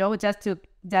my job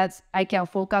that I can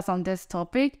focus on this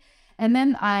topic? And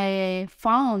then I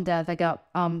found that like a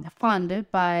fund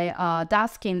by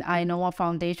Daskin Ainoa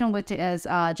Foundation, which is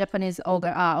a Japanese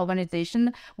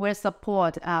organization where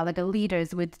support like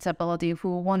leaders with disability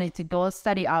who wanted to go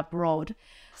study abroad.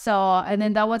 So, and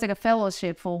then that was like a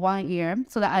fellowship for 1 year.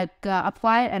 So that I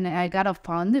applied and I got a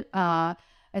fund. And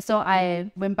so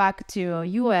I went back to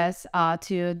US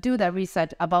to do the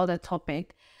research about the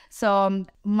topic. So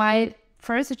my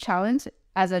first challenge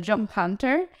as a job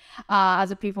hunter,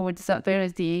 as a people with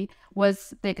disability,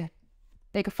 was like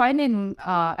finding,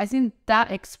 I think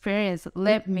that experience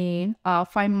let me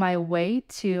find my way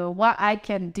to what I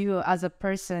can do as a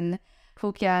person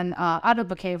who can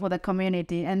advocate for the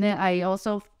community. And then I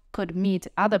also could meet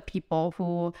other people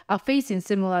who are facing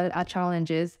similar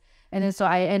challenges. And then so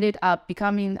I ended up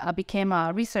became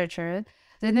a researcher.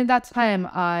 Then at that time,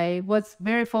 I was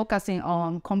very focusing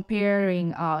on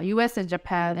comparing US and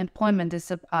Japan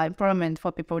employment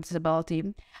for people with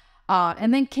disability.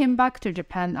 And then came back to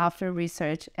Japan after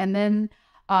research. And then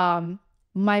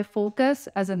my focus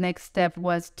as a next step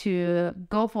was to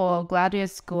go for graduate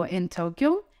school in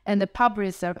Tokyo and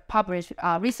publish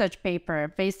a research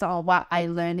paper based on what I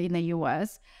learned in the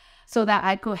US, so that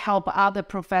I could help other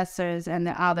professors and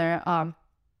other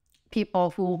people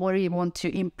who really want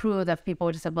to improve the people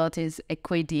with disabilities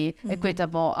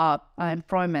equitable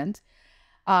employment.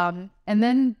 And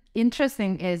then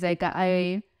interesting is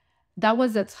that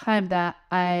was the time that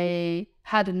I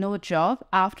had no job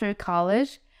after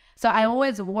college. So I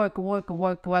always work.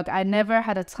 I never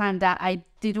had a time that I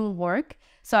didn't work.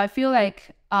 So I feel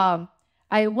like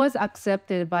I was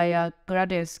accepted by a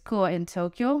graduate school in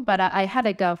Tokyo, but I had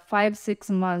like a 5-6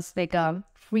 months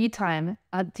free time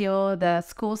until the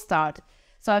school start.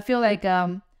 So I feel like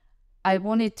I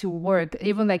wanted to work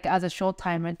even like as a short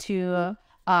time to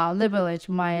leverage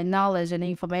my knowledge and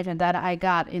information that I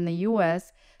got in the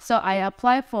US. So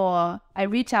I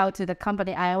reached out to the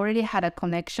company. I already had a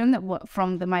connection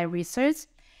from my research.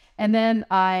 And then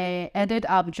I ended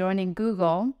up joining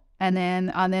Google. And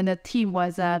then the team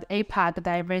was an APAC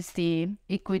diversity,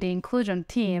 equity, inclusion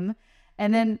team.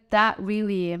 And then that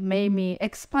really made me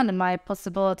expand my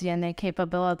possibility and the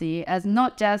capability as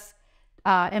not just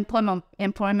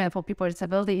employment for people with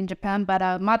disability in Japan, but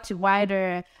a much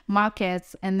wider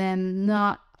markets, and then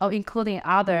not including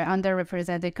other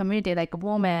underrepresented community like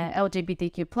women,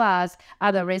 LGBTQ+,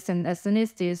 other race and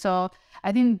ethnicity. So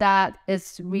I think that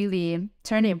is really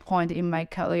turning point in my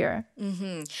career.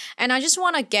 And I just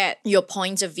want to get your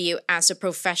point of view as a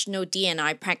professional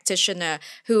D&I practitioner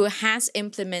who has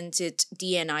implemented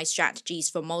D&I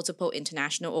strategies for multiple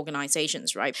international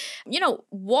organizations, right?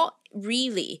 What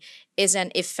really is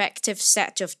an effective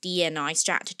set of D&I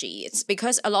strategies?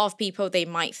 Because a lot of people, they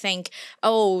might think,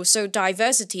 oh, so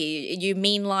diversity, you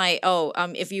mean like,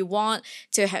 if you want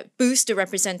to boost the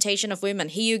representation of women,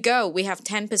 here you go, we have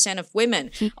 10% of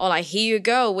women. Or like, here you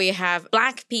go, we have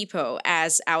Black people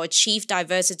as our chief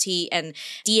diversity and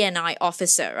D&I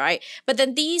officer, right? But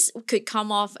then these could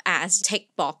come off as tick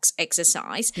box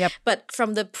exercise. Yep. But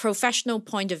from the professional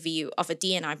point of view of a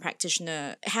D&I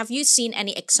practitioner, have you seen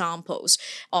any examples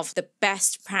of the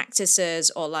best practices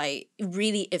or like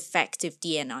really effective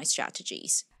D&I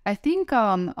strategies? I think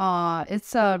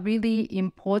it's really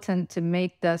important to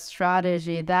make the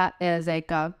strategy that is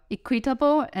like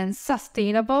equitable and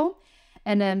sustainable,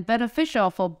 and then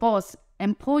beneficial for both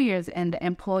employers and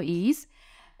employees.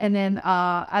 And then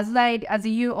as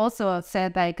you also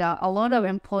said, like a lot of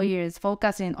employers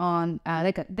focusing on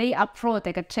they approach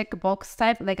like a checkbox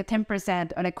type, like a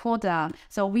 10% or a quota.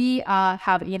 So we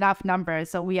have enough numbers,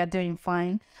 so we are doing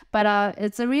fine. But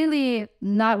it's really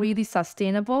not really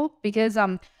sustainable, because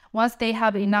once they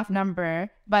have enough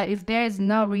number, but if there is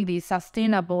not really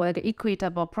sustainable, like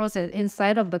equitable process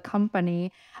inside of the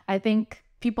company, I think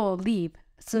people leave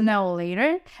sooner or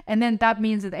later. And then that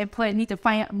means that the employer need to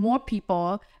find more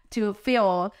people to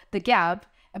fill the gap,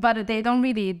 but they don't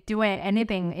really do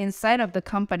anything inside of the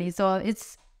company. So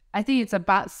I think it's a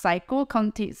bad cycle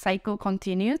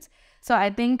continues. So I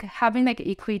think having like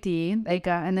equity, and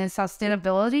then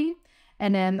sustainability,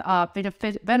 and then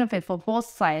benefit for both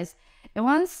sides. And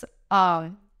once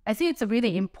I think it's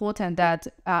really important that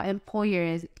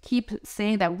employers keep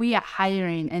saying that we are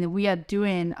hiring and we are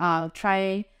doing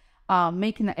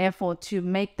making an effort to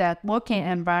make that working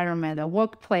environment, a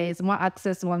workplace, more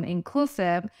accessible and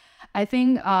inclusive. I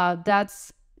think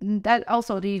that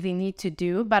also really need to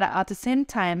do. But at the same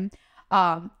time,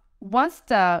 once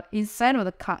the inside of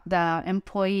the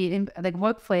employee, like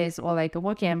workplace or like a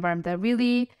working environment, that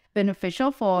really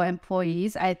beneficial for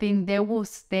employees, I think they will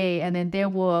stay, and then they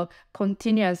will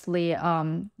continuously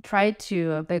try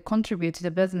to contribute to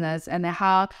the business. And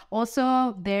how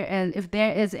also if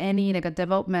there is any like a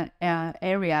development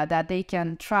area that they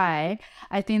can try,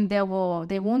 I think they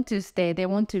want to stay, they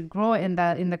want to grow in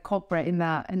the corporate, in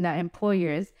the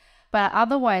employers. But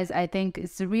otherwise, I think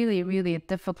it's really, really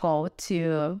difficult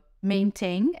to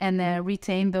maintain and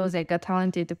retain those like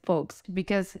talented folks,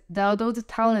 because those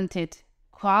talented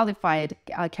qualified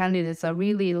candidates are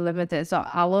really limited. So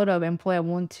a lot of employers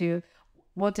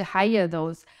want to hire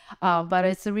those, but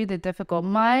it's really difficult.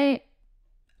 My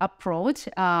approach,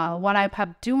 what I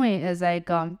have doing is like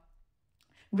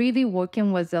really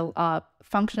working with a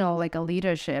functional like a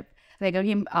leadership, like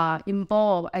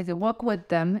involve, I work with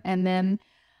them, and then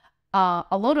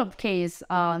a lot of case,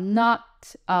 not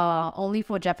only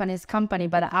for Japanese company,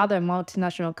 but other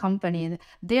multinational companies,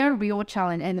 their real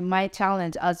challenge and my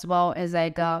challenge as well is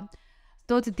like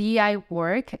those DI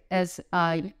work is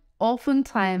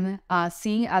oftentimes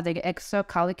seen as like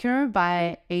extracurricular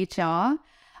by HR.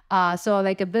 So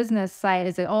like a business side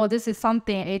is like, oh, this is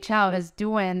something HR is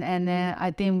doing, and then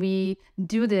I think we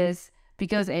do this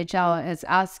because HR is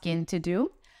asking to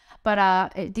do.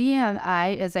 But D&I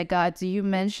is like, as you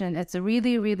mentioned, it's a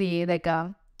really, really like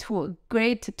a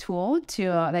great tool to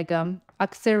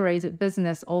accelerate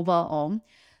business overall.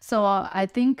 So I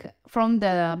think from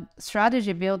the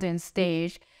strategy building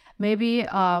stage, maybe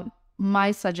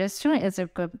my suggestion is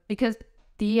because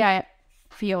DEI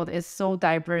field is so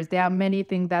diverse, there are many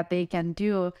things that they can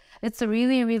do. It's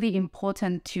really, really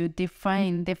important to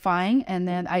define and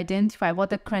then identify what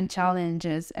the current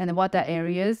challenges and what the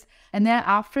areas. And then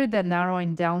after the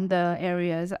narrowing down the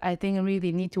areas, I think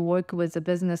really need to work with the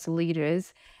business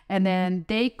leaders, and then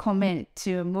they commit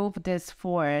to move this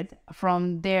forward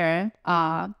from their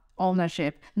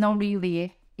ownership, not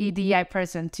really EDI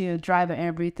person to drive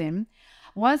everything.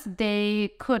 Once they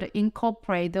could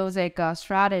incorporate those like a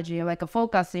strategy, like a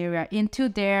focus area into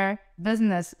their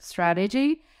business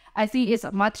strategy, I think it's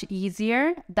much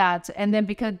easier that, and then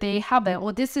because they have that,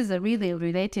 oh, this is really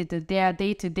related to their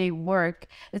day-to-day work.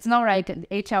 It's not like an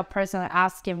HR person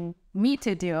asking me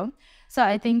to do. So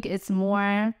I think it's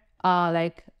more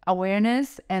like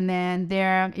awareness, and then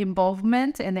their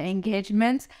involvement and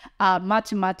engagement are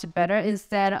much, much better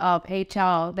instead of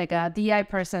HR, like a DI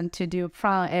person to do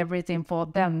plan everything for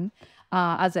them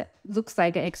as it looks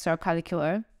like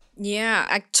extracurricular. Yeah,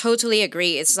 I totally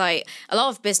agree. It's like a lot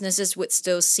of businesses would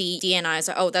still see D&I as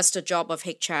like, oh, that's the job of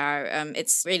HR.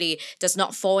 It's really does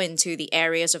not fall into the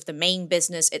areas of the main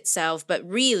business itself. But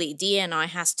really, D&I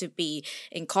has to be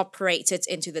incorporated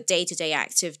into the day-to-day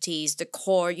activities, the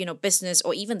core, business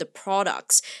or even the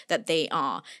products that they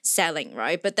are selling,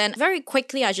 right? But then very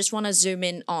quickly, I just want to zoom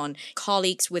in on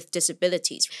colleagues with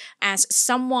disabilities. As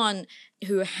someone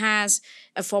who has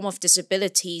a form of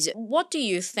disabilities, what do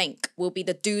you think will be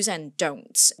the do's and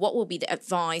don'ts? What will be the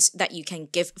advice that you can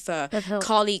give for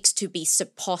colleagues to be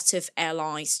supportive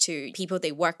allies to people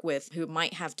they work with who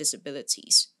might have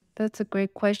disabilities? That's a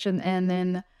great question. And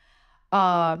then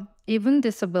even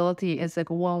disability is like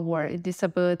one word.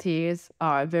 Disabilities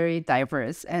are very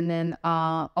diverse. And then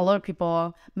a lot of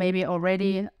people maybe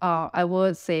already, I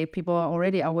would say people are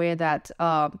already aware that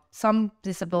some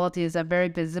disabilities are very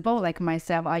visible. Like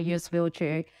myself, I use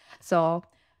wheelchair. So,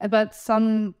 but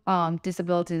some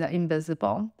disabilities are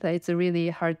invisible. So it's really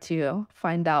hard to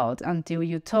find out until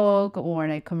you talk or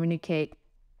like communicate.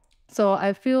 So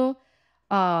I feel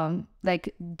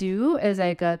like do is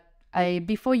like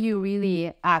before you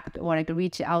really act or like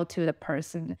reach out to the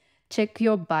person, check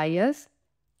your bias,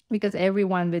 because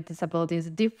everyone with disability is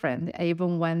different,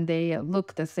 even when they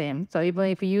look the same. So even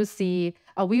if you see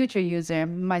a wheelchair user,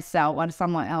 myself or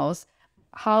someone else,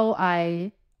 how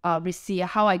I receive,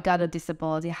 how I got a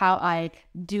disability, how I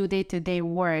do day-to-day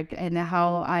work, and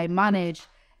how I manage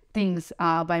things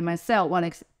by myself when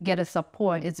I get a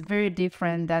support, it's very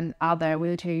different than other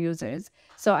wheelchair users.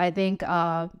 So I think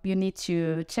you need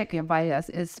to check your bias.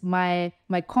 It's my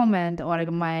comment or like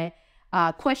my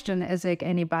question is like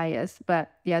any bias,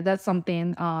 but yeah, that's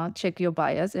something. Check your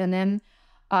bias, and then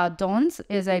don't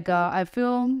is like I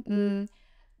feel.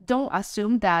 Don't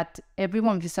assume that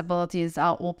everyone with disabilities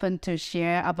are open to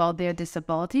share about their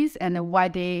disabilities and why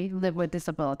they live with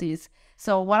disabilities.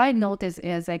 So what I noticed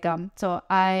is like, so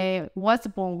I was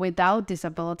born without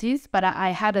disabilities, but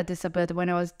I had a disability when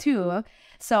I was 2.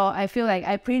 So I feel like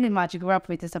I pretty much grew up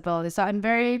with disabilities. So I'm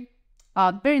very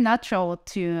natural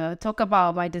to talk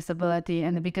about my disability,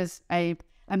 and because I'm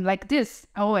like this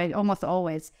always, almost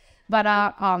always. But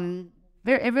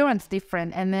everyone's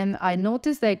different, and then I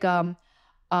noticed like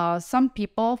some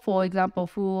people, for example,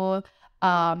 who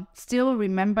still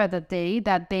remember the day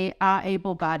that they are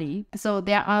able-bodied. So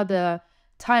there are the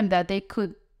time that they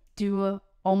could do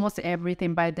almost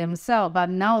everything by themselves, but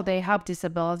now they have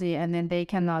disability, and then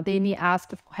they need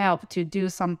ask help to do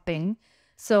something.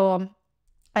 So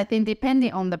I think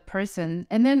depending on the person,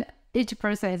 and then each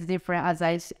person is different, as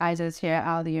I just shared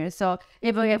earlier. So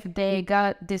even if they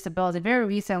got disability very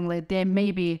recently, they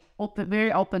may be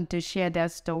very open to share their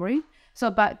story. So,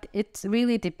 but it's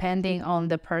really depending on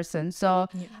the person. So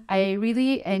I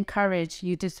really encourage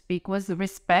you to speak with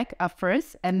respect at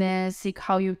first, and then seek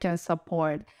how you can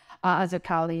support as a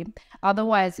colleague.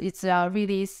 Otherwise, it's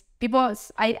really people.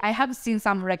 I have seen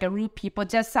some like rude people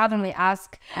just suddenly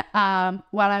ask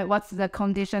what's the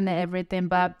condition and everything,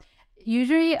 but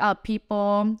usually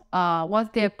people once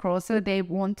they're closer, they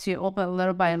want to open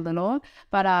little by little,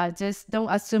 but just don't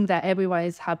assume that everyone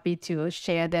is happy to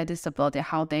share their disability,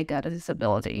 how they got a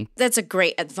disability. That's a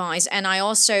great advice. And I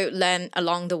also learned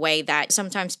along the way that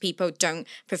sometimes people don't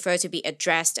prefer to be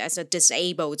addressed as a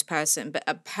disabled person, but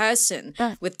a person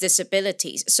with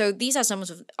disabilities. So these are some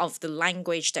of the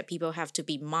language that people have to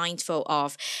be mindful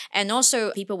of. And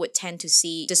also people would tend to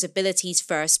see disabilities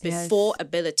first before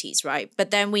abilities, right? But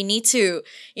then we need to,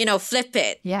 flip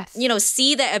it. Yes.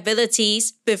 See the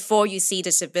abilities before you see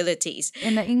disabilities.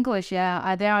 In the English,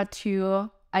 there are two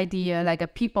ideas, like a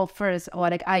people first or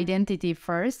like identity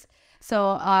first.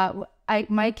 So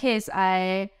my case,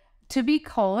 to be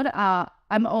called,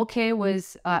 I'm okay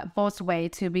with both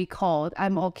ways to be called.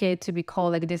 I'm okay to be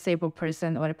called like a disabled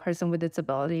person or a person with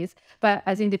disabilities. But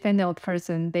I think depending on the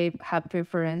person, they have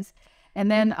preference. And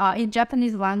then in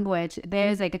Japanese language,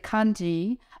 there's like a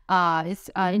kanji. It's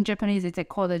in Japanese, it's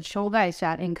called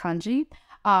shogaisha in kanji.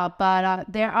 But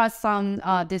there are some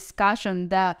discussion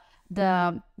that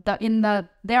there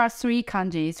are three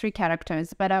kanji, three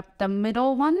characters, but the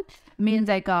middle one means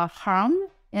like harm,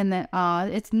 and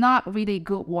it's not really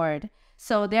good word.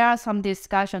 So there are some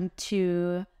discussion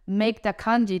to make the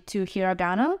kanji to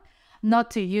hiragana,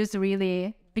 not to use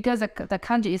really because the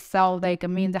kanji itself like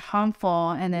means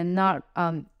harmful and then not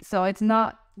so it's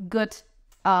not good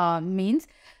means.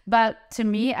 But to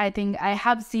me, I think I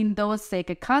have seen those like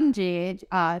kanji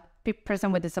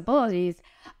person with disabilities,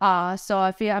 so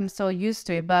I feel I'm so used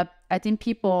to it. But I think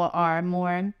people are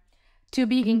more to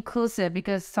be inclusive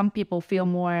because some people feel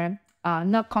more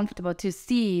not comfortable to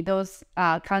see those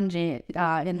kanji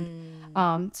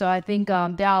so I think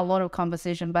there are a lot of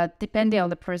conversation, but depending on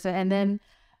the person. And then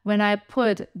when I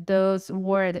put those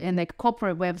words in like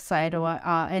corporate website or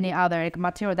any other like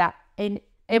material that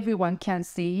everyone can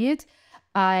see it,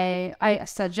 I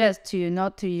suggest to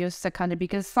not to use the kanji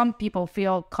because some people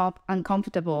feel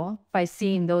uncomfortable by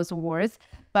seeing those words.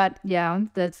 But yeah,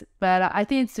 but I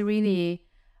think it's really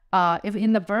if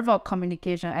in the verbal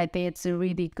communication, I think it's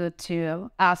really good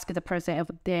to ask the person if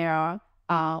they are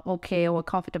okay or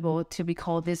comfortable to be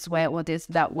called this way or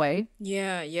that way.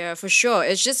 Yeah, for sure.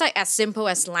 It's just like as simple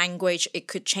as language, it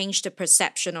could change the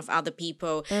perception of other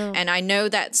people. And I know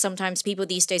that sometimes people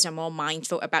these days are more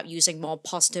mindful about using more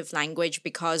positive language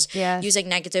because using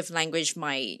negative language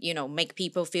might, make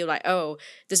people feel like, oh,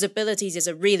 disabilities is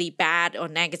a really bad or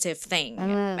negative thing.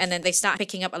 And then they start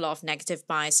picking up a lot of negative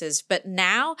biases. But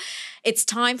now it's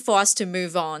time for us to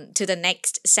move on to the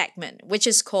next segment, which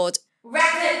is called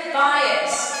Rapid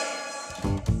Bias.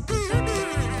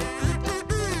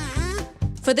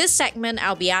 For this segment,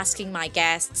 I'll be asking my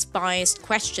guests biased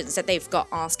questions that they've got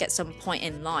asked at some point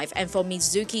in life. And for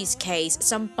Mizuki's case,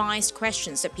 some biased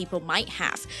questions that people might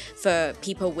have for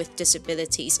people with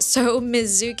disabilities. So,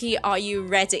 Mizuki, are you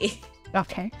ready?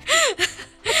 Okay.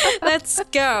 Let's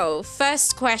go.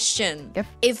 First question. Yep.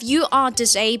 If you are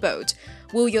disabled,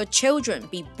 will your children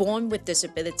be born with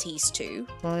disabilities too?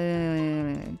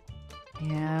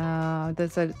 Yeah,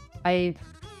 I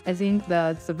think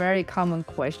that's a very common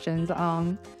question.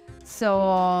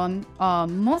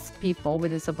 Most people with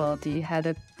disability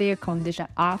had their condition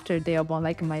after they are born,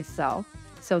 like myself.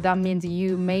 So that means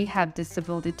you may have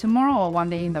disability tomorrow or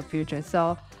one day in the future.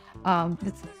 So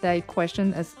that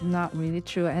question is not really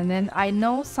true. And then I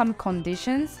know some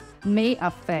conditions may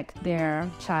affect their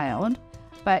child.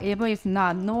 But even if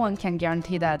not, no one can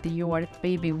guarantee that your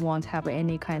baby won't have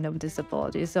any kind of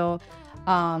disability. So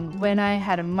when I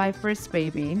had my first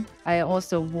baby, I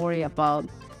also worry about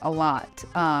a lot.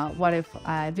 What if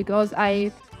because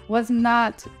I was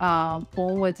not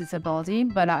born with disability,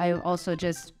 but I also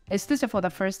just, especially for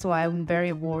the first one, I'm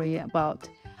very worried about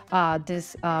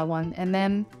this one. And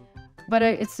then, but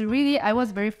it's really, I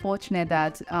was very fortunate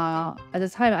that at the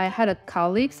time I had a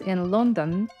colleagues in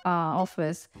London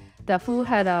office that who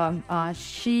had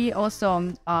she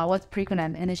also was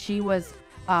pregnant and she was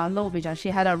low vision. She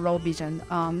had a low vision.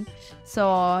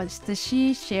 So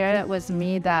she shared with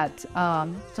me that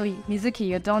so Mizuki,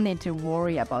 you don't need to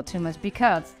worry about too much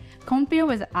because compared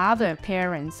with other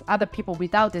parents, other people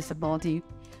without disability,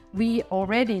 we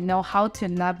already know how to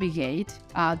navigate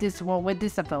this world with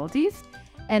disabilities.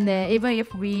 And then even if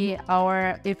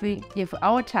if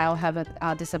our child have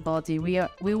a disability, we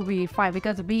will be fine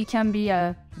because we can be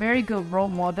a very good role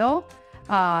model.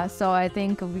 So I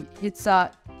think it's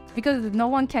because no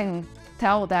one can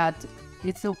tell that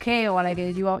it's okay or like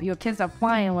your kids are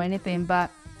fine or anything.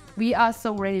 But we are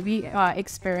so ready. We are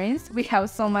experienced. We have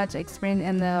so much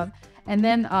experience and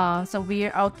then so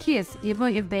our kids,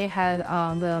 even if they had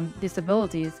the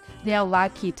disabilities, they are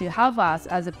lucky to have us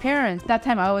as a parent. That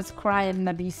time I was crying in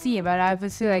the BC, but I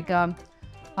was like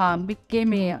it gave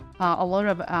me a lot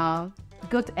of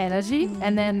good energy.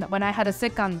 And then when I had a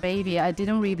second baby, I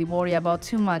didn't really worry about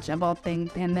too much about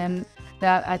things. And then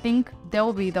that I think that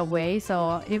will be the way.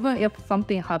 So even if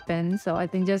something happens, so I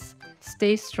think just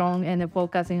stay strong and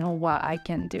focusing on what I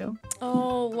can do.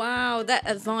 Oh, wow. That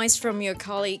advice from your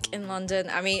colleague in London,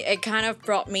 I mean, it kind of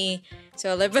brought me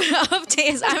to a little bit of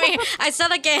tears. I mean, I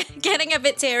started getting a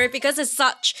bit teary because it's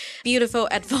such beautiful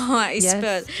advice.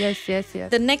 Yes.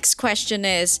 The next question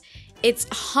is, it's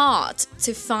hard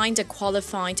to find a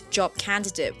qualified job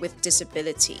candidate with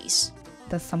disabilities.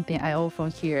 That's something I often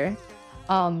hear.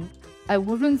 I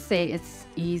wouldn't say it's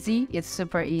easy, it's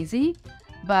super easy,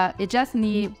 but it just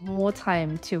needs more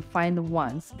time to find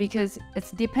ones because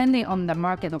it's depending on the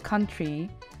market or country,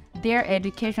 their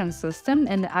education system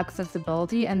and the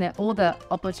accessibility and all the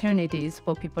opportunities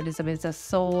for people with disabilities are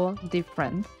so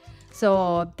different.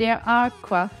 So there are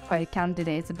qualified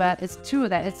candidates, but it's true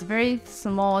that it's very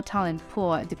small talent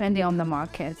pool depending on the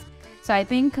market. So I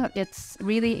think it's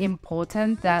really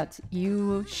important that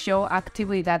you show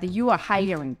actively that you are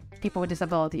hiring people with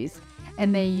disabilities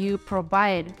and then you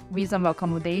provide reasonable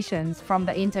accommodations from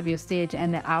the interview stage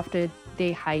and after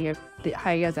they hire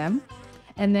them.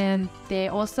 And then they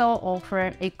also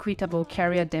offer equitable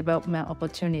career development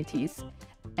opportunities.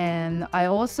 And I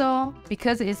also,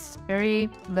 because it's very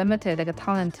limited, like a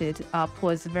talented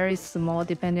pool is very small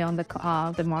depending on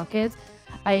the market,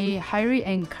 I highly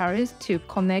encourage to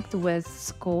connect with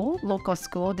local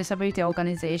school, disability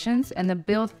organizations, and then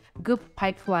build good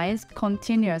pipelines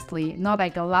continuously, not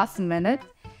like a last minute.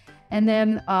 And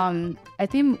then I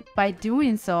think by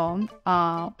doing so,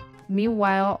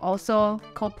 meanwhile, also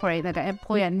corporate, like an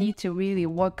employer need to really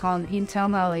work on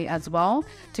internally as well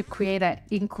to create an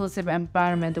inclusive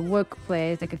environment, the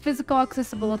workplace, like a physical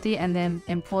accessibility, and then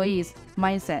employees'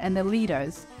 mindset and the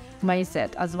leaders'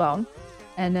 mindset as well.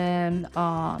 And then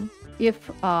if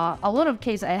a lot of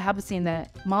cases I have seen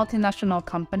that multinational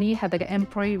company have like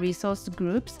employee resource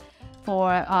groups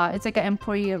for it's like an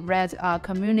employee-led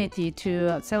community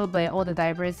to celebrate all the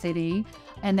diversity.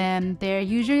 And then they're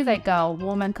usually like a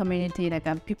woman community, like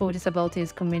a people with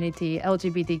disabilities community,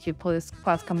 LGBTQ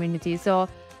plus community. So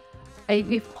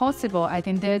if possible, I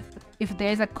think that if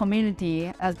there's a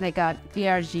community as like a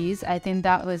ERGs, I think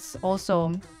that was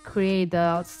also create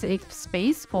a safe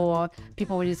space for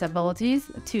people with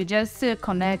disabilities to just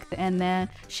connect and then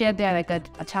share their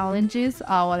like challenges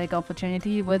or like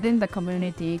opportunity within the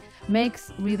community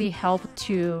makes really help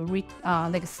to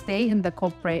like stay in the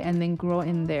corporate and then grow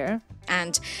in there.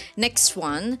 And next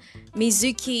one,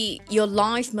 Mizuki, your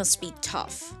life must be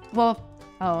tough. Well,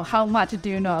 how much do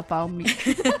you know about me?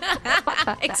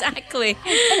 Exactly.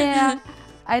 Yeah,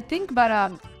 I think,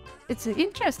 but it's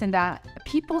interesting that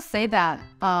people say that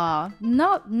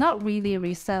not really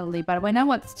recently, but when I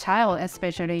was a child,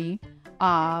 especially,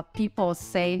 people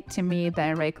say to me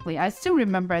directly. I still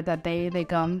remember that day,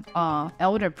 like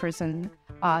elder person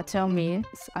told me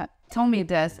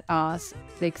this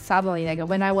like suddenly, like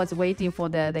when I was waiting for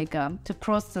the to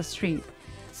cross the street.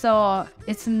 So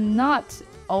it's not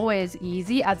always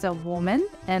easy as a woman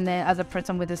and then as a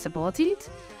person with disabilities,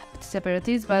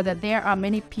 but there are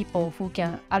many people who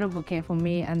can advocate for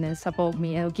me and then support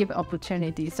me and give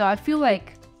opportunities. So I feel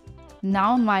like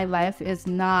now my life is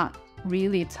not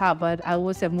really tough, but I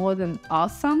would say more than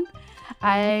awesome.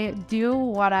 I do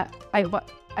what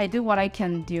I do what I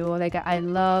can do. Like I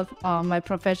love my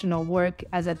professional work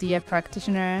as a DEI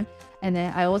practitioner, and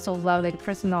then I also love like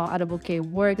personal advocate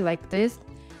work like this.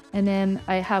 And then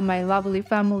I have my lovely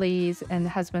families and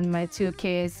husband, my 2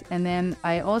 kids. And then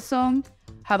I also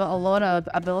have a lot of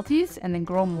abilities and then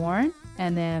grow more.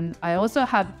 And then I also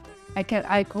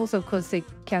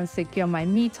can secure my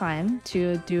me time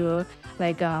to do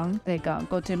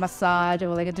go to massage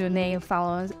or like do nail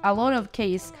salons. A lot of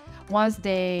cases, once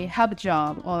they have a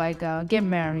job or get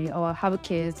married or have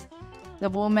kids, the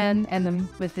woman and them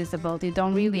with disability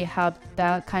don't really have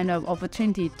that kind of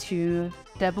opportunity to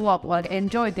develop or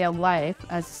enjoy their life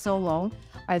as solo.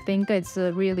 I think it's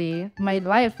really, my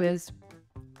life is,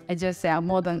 I just say,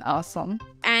 more than awesome.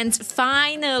 And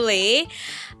finally,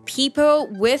 people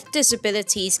with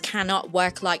disabilities cannot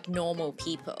work like normal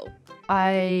people.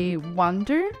 I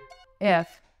wonder if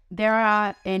there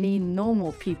are any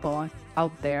normal people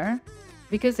out there,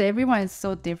 because everyone is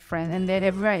so different and then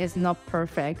everyone is not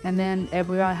perfect and then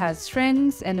everyone has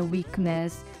strengths and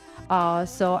weakness.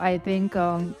 So I think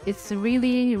it's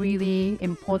really, really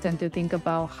important to think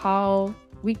about how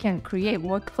we can create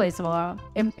workplace or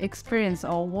experience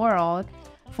or world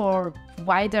for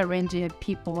wider range of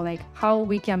people, like how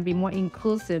we can be more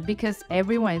inclusive, because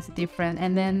everyone is different.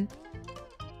 And then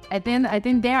I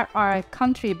think there are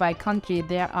country by country,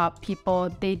 there are people,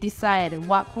 they decide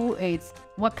what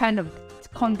kind of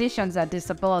conditions are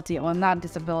disability or not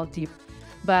disability.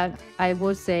 But I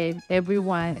would say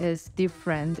everyone is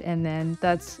different, and then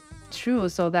that's true.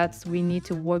 So we need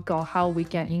to work on how we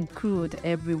can include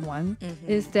everyone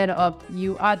instead of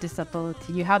you have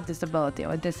disability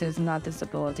or this is not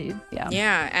disability.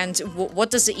 Yeah, and what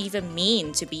does it even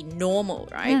mean to be normal,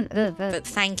 right? But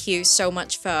thank you so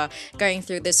much for going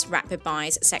through this rapid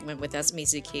buys segment with us,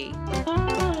 Mizuki.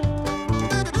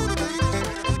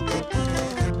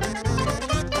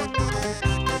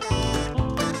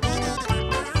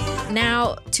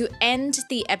 Now, to end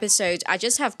the episode, I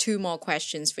just have 2 more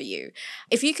questions for you.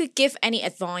 If you could give any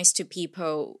advice to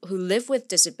people who live with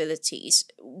disabilities,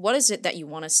 what is it that you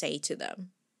want to say to them?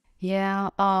 Yeah,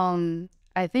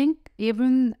 I think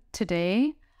even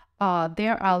today,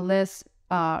 there are less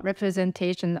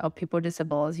representation of people with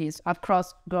disabilities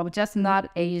across the globe, just not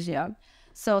Asia.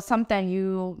 So sometimes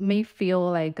you may feel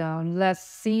like less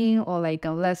seen or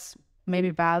less maybe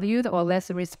valued or less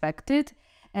respected,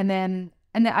 and then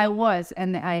I was,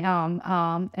 and I am,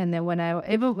 and then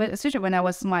especially when I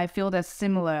was small, I feel that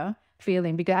similar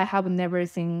feeling because I have never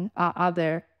seen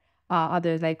other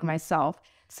others like myself.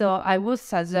 So I would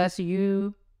suggest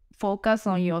you focus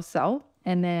on yourself,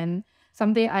 and then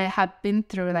something I have been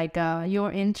through, like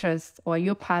your interest or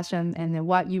your passion and then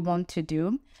what you want to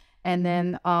do. And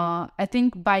then I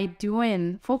think by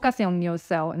focusing on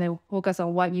yourself and then focus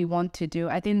on what you want to do,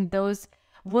 I think those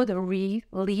would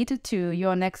lead to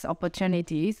your next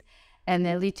opportunities and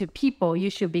then lead to people you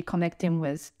should be connecting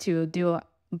with to do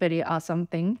very awesome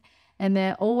thing. And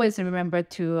then always remember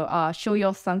to show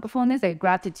your thankfulness and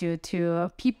gratitude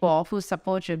to people who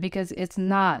support you, because it's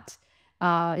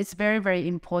it's very, very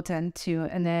important too.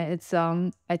 And then it's,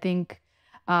 I think,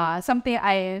 something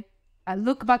I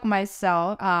look back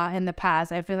myself in the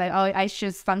past. I feel like, oh, I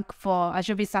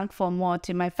should be thankful more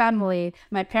to my family,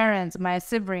 my parents, my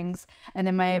siblings, and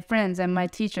then my friends and my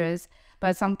teachers.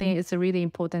 But something is really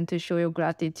important to show your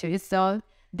gratitude. It's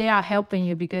they are helping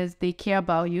you because they care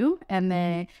about you, and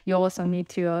then you also need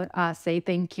to say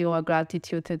thank you or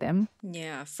gratitude to them.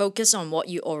 Yeah, focus on what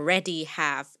you already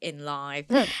have in life.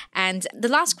 And the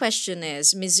last question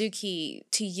is, Mizuki,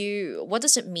 to you, what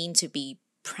does it mean to be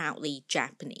proudly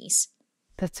Japanese?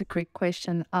 That's a great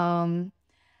question.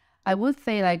 I would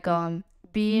say like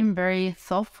being very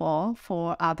thoughtful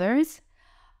for others.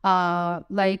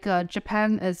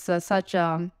 Japan is such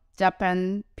a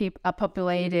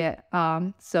populated,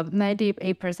 so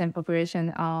 98% population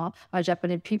are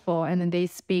Japanese people, and then they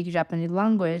speak Japanese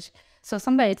language. So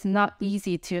sometimes it's not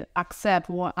easy to accept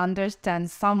or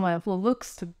understand someone who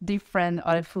looks different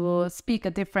or who speak a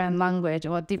different language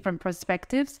or different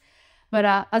perspectives.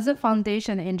 But as a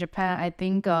foundation in Japan, I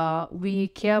think we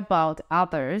care about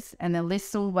others and then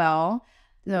listen well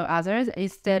to others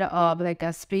instead of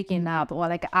speaking up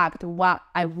or act what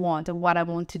I want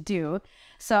to do.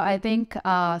 So I think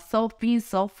being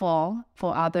thoughtful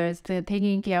for others,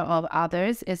 taking care of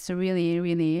others is really,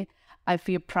 really, I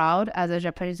feel proud as a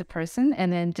Japanese person,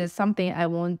 and then just something I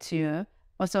want to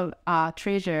also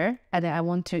treasure, and then I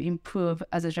want to improve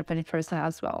as a Japanese person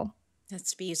as well.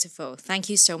 That's beautiful. Thank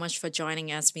you so much for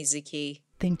joining us, Mizuki.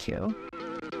 Thank you.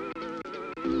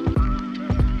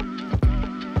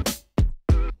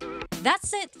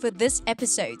 That's it for this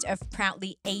episode of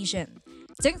Proudly Asian.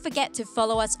 Don't forget to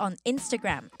follow us on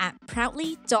Instagram at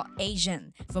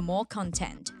proudly.asian for more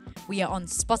content. We are on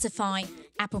Spotify,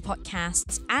 Apple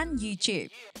Podcasts, and YouTube.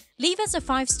 Leave us a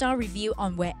 5-star review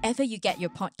on wherever you get your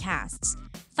podcasts.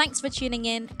 Thanks for tuning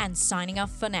in and signing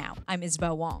off for now. I'm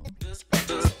Isabel Wong.